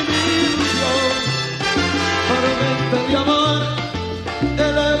vida y mi ilusión. Tormenta de amor,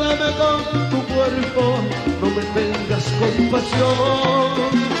 elévame con tu cuerpo, no me tengas compasión.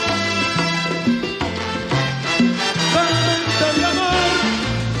 Tormenta de amor,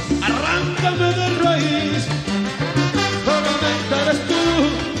 arráncame de raíz. Tormenta eres tú,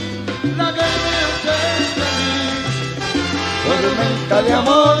 la que me hace feliz. Tormenta de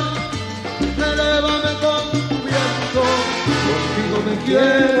amor, elévame con tu viento, contigo me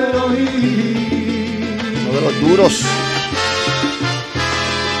quiero ir. Uno de los duros.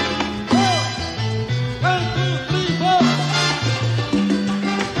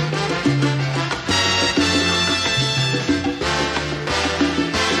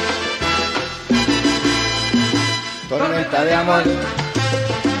 Tormenta de amor,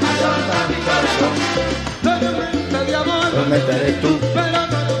 azota mi corazón. Tormenta de amor, Tormenta eres tú. pero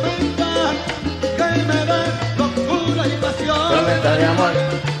tormenta que me da locura y pasión. Tormenta de amor,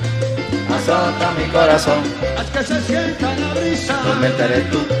 azota mi corazón. Haz que se sienta la brisa, Tormenta eres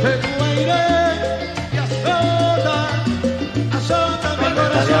tú. de tu aire y azota mi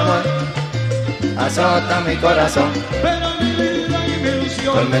Tormenta de amor, corazón. azota mi corazón. Pero mi vida y mi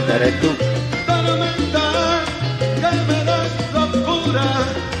ilusión, Tormenta eres tú. tormenta que me da locura.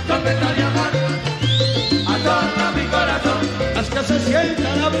 Tormenta de amor, azota mi corazón. Haz que se sienta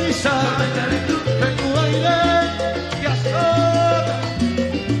la brisa, de tu aire y azota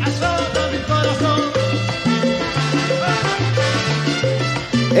mi corazón.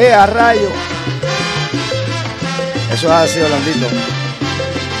 A rayo! Eso es así, Orlandito.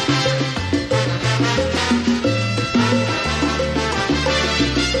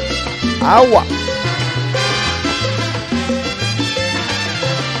 Agua.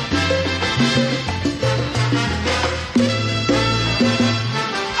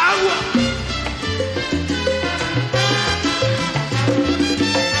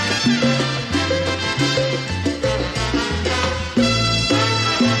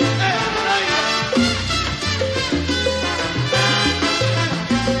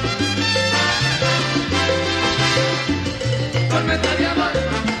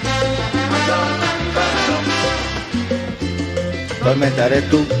 Tormenta eres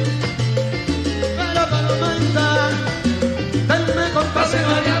tú. Pero tormenta, denme compasión,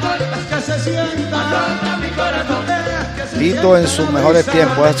 haz que se sienta mi corazón. Tito en sus mejores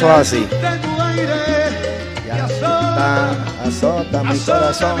tiempos, eso es así. De tu aire Y azota mi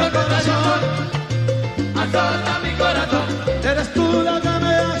corazón. azota mi corazón. Eres tú la que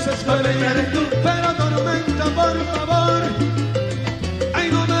me haces feliz, pero tormenta, por favor, ay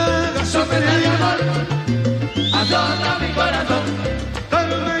no me hagas sufrir. Azota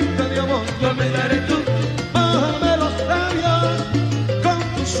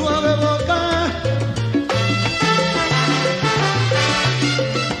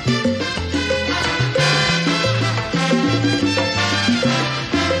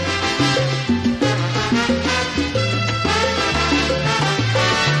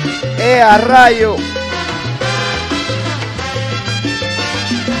 ¡A rayo!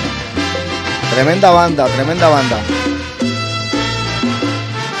 Tremenda banda, tremenda banda.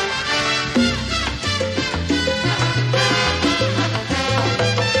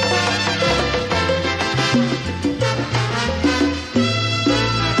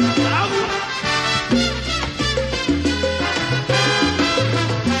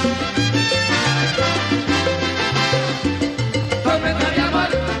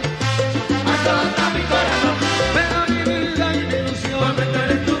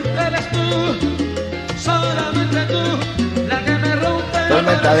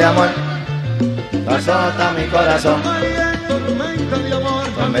 Tormenta de amor, azota mi corazón. Tormenta de amor,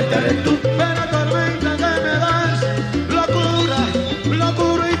 Tormenta eres tú. pero tormenta que me das, locura,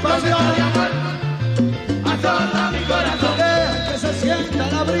 locura y pasión. Azota mi corazón, deja que se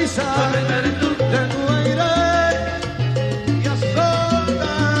sienta la brisa de tu aire y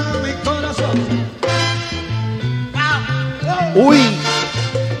azota mi corazón. Uy,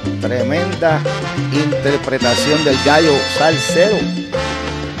 tremenda interpretación del gallo salsero.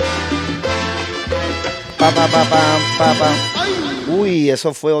 Uy,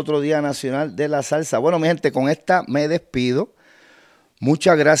 eso fue otro Día Nacional de la Salsa. Bueno, mi gente, con esta me despido.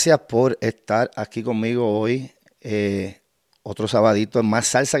 Muchas gracias por estar aquí conmigo hoy. Otro sabadito, más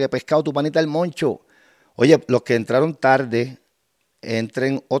salsa que pescado, tu panita el Moncho. Oye, los que entraron tarde,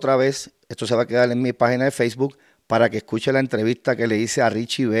 entren otra vez. Esto se va a quedar en mi página de Facebook para que escuchen la entrevista que le hice a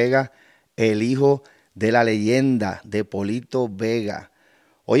Richie Vega, el hijo de la leyenda de Polito Vega.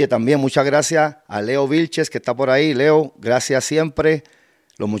 Oye, también muchas gracias a Leo Vilches, que está por ahí. Leo, gracias siempre.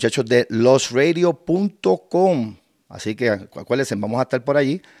 Los muchachos de losradio.com. Así que acuérdense, vamos a estar por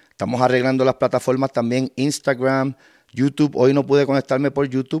allí. Estamos arreglando las plataformas también, Instagram, YouTube. Hoy no pude conectarme por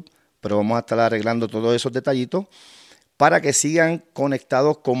YouTube, pero vamos a estar arreglando todos esos detallitos para que sigan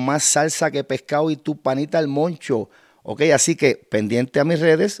conectados con más salsa que pescado y tu panita el Moncho. Ok, así que pendiente a mis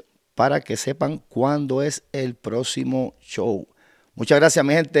redes para que sepan cuándo es el próximo show. Muchas gracias,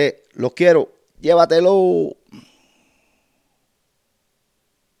 mi gente. Los quiero. Llévatelo.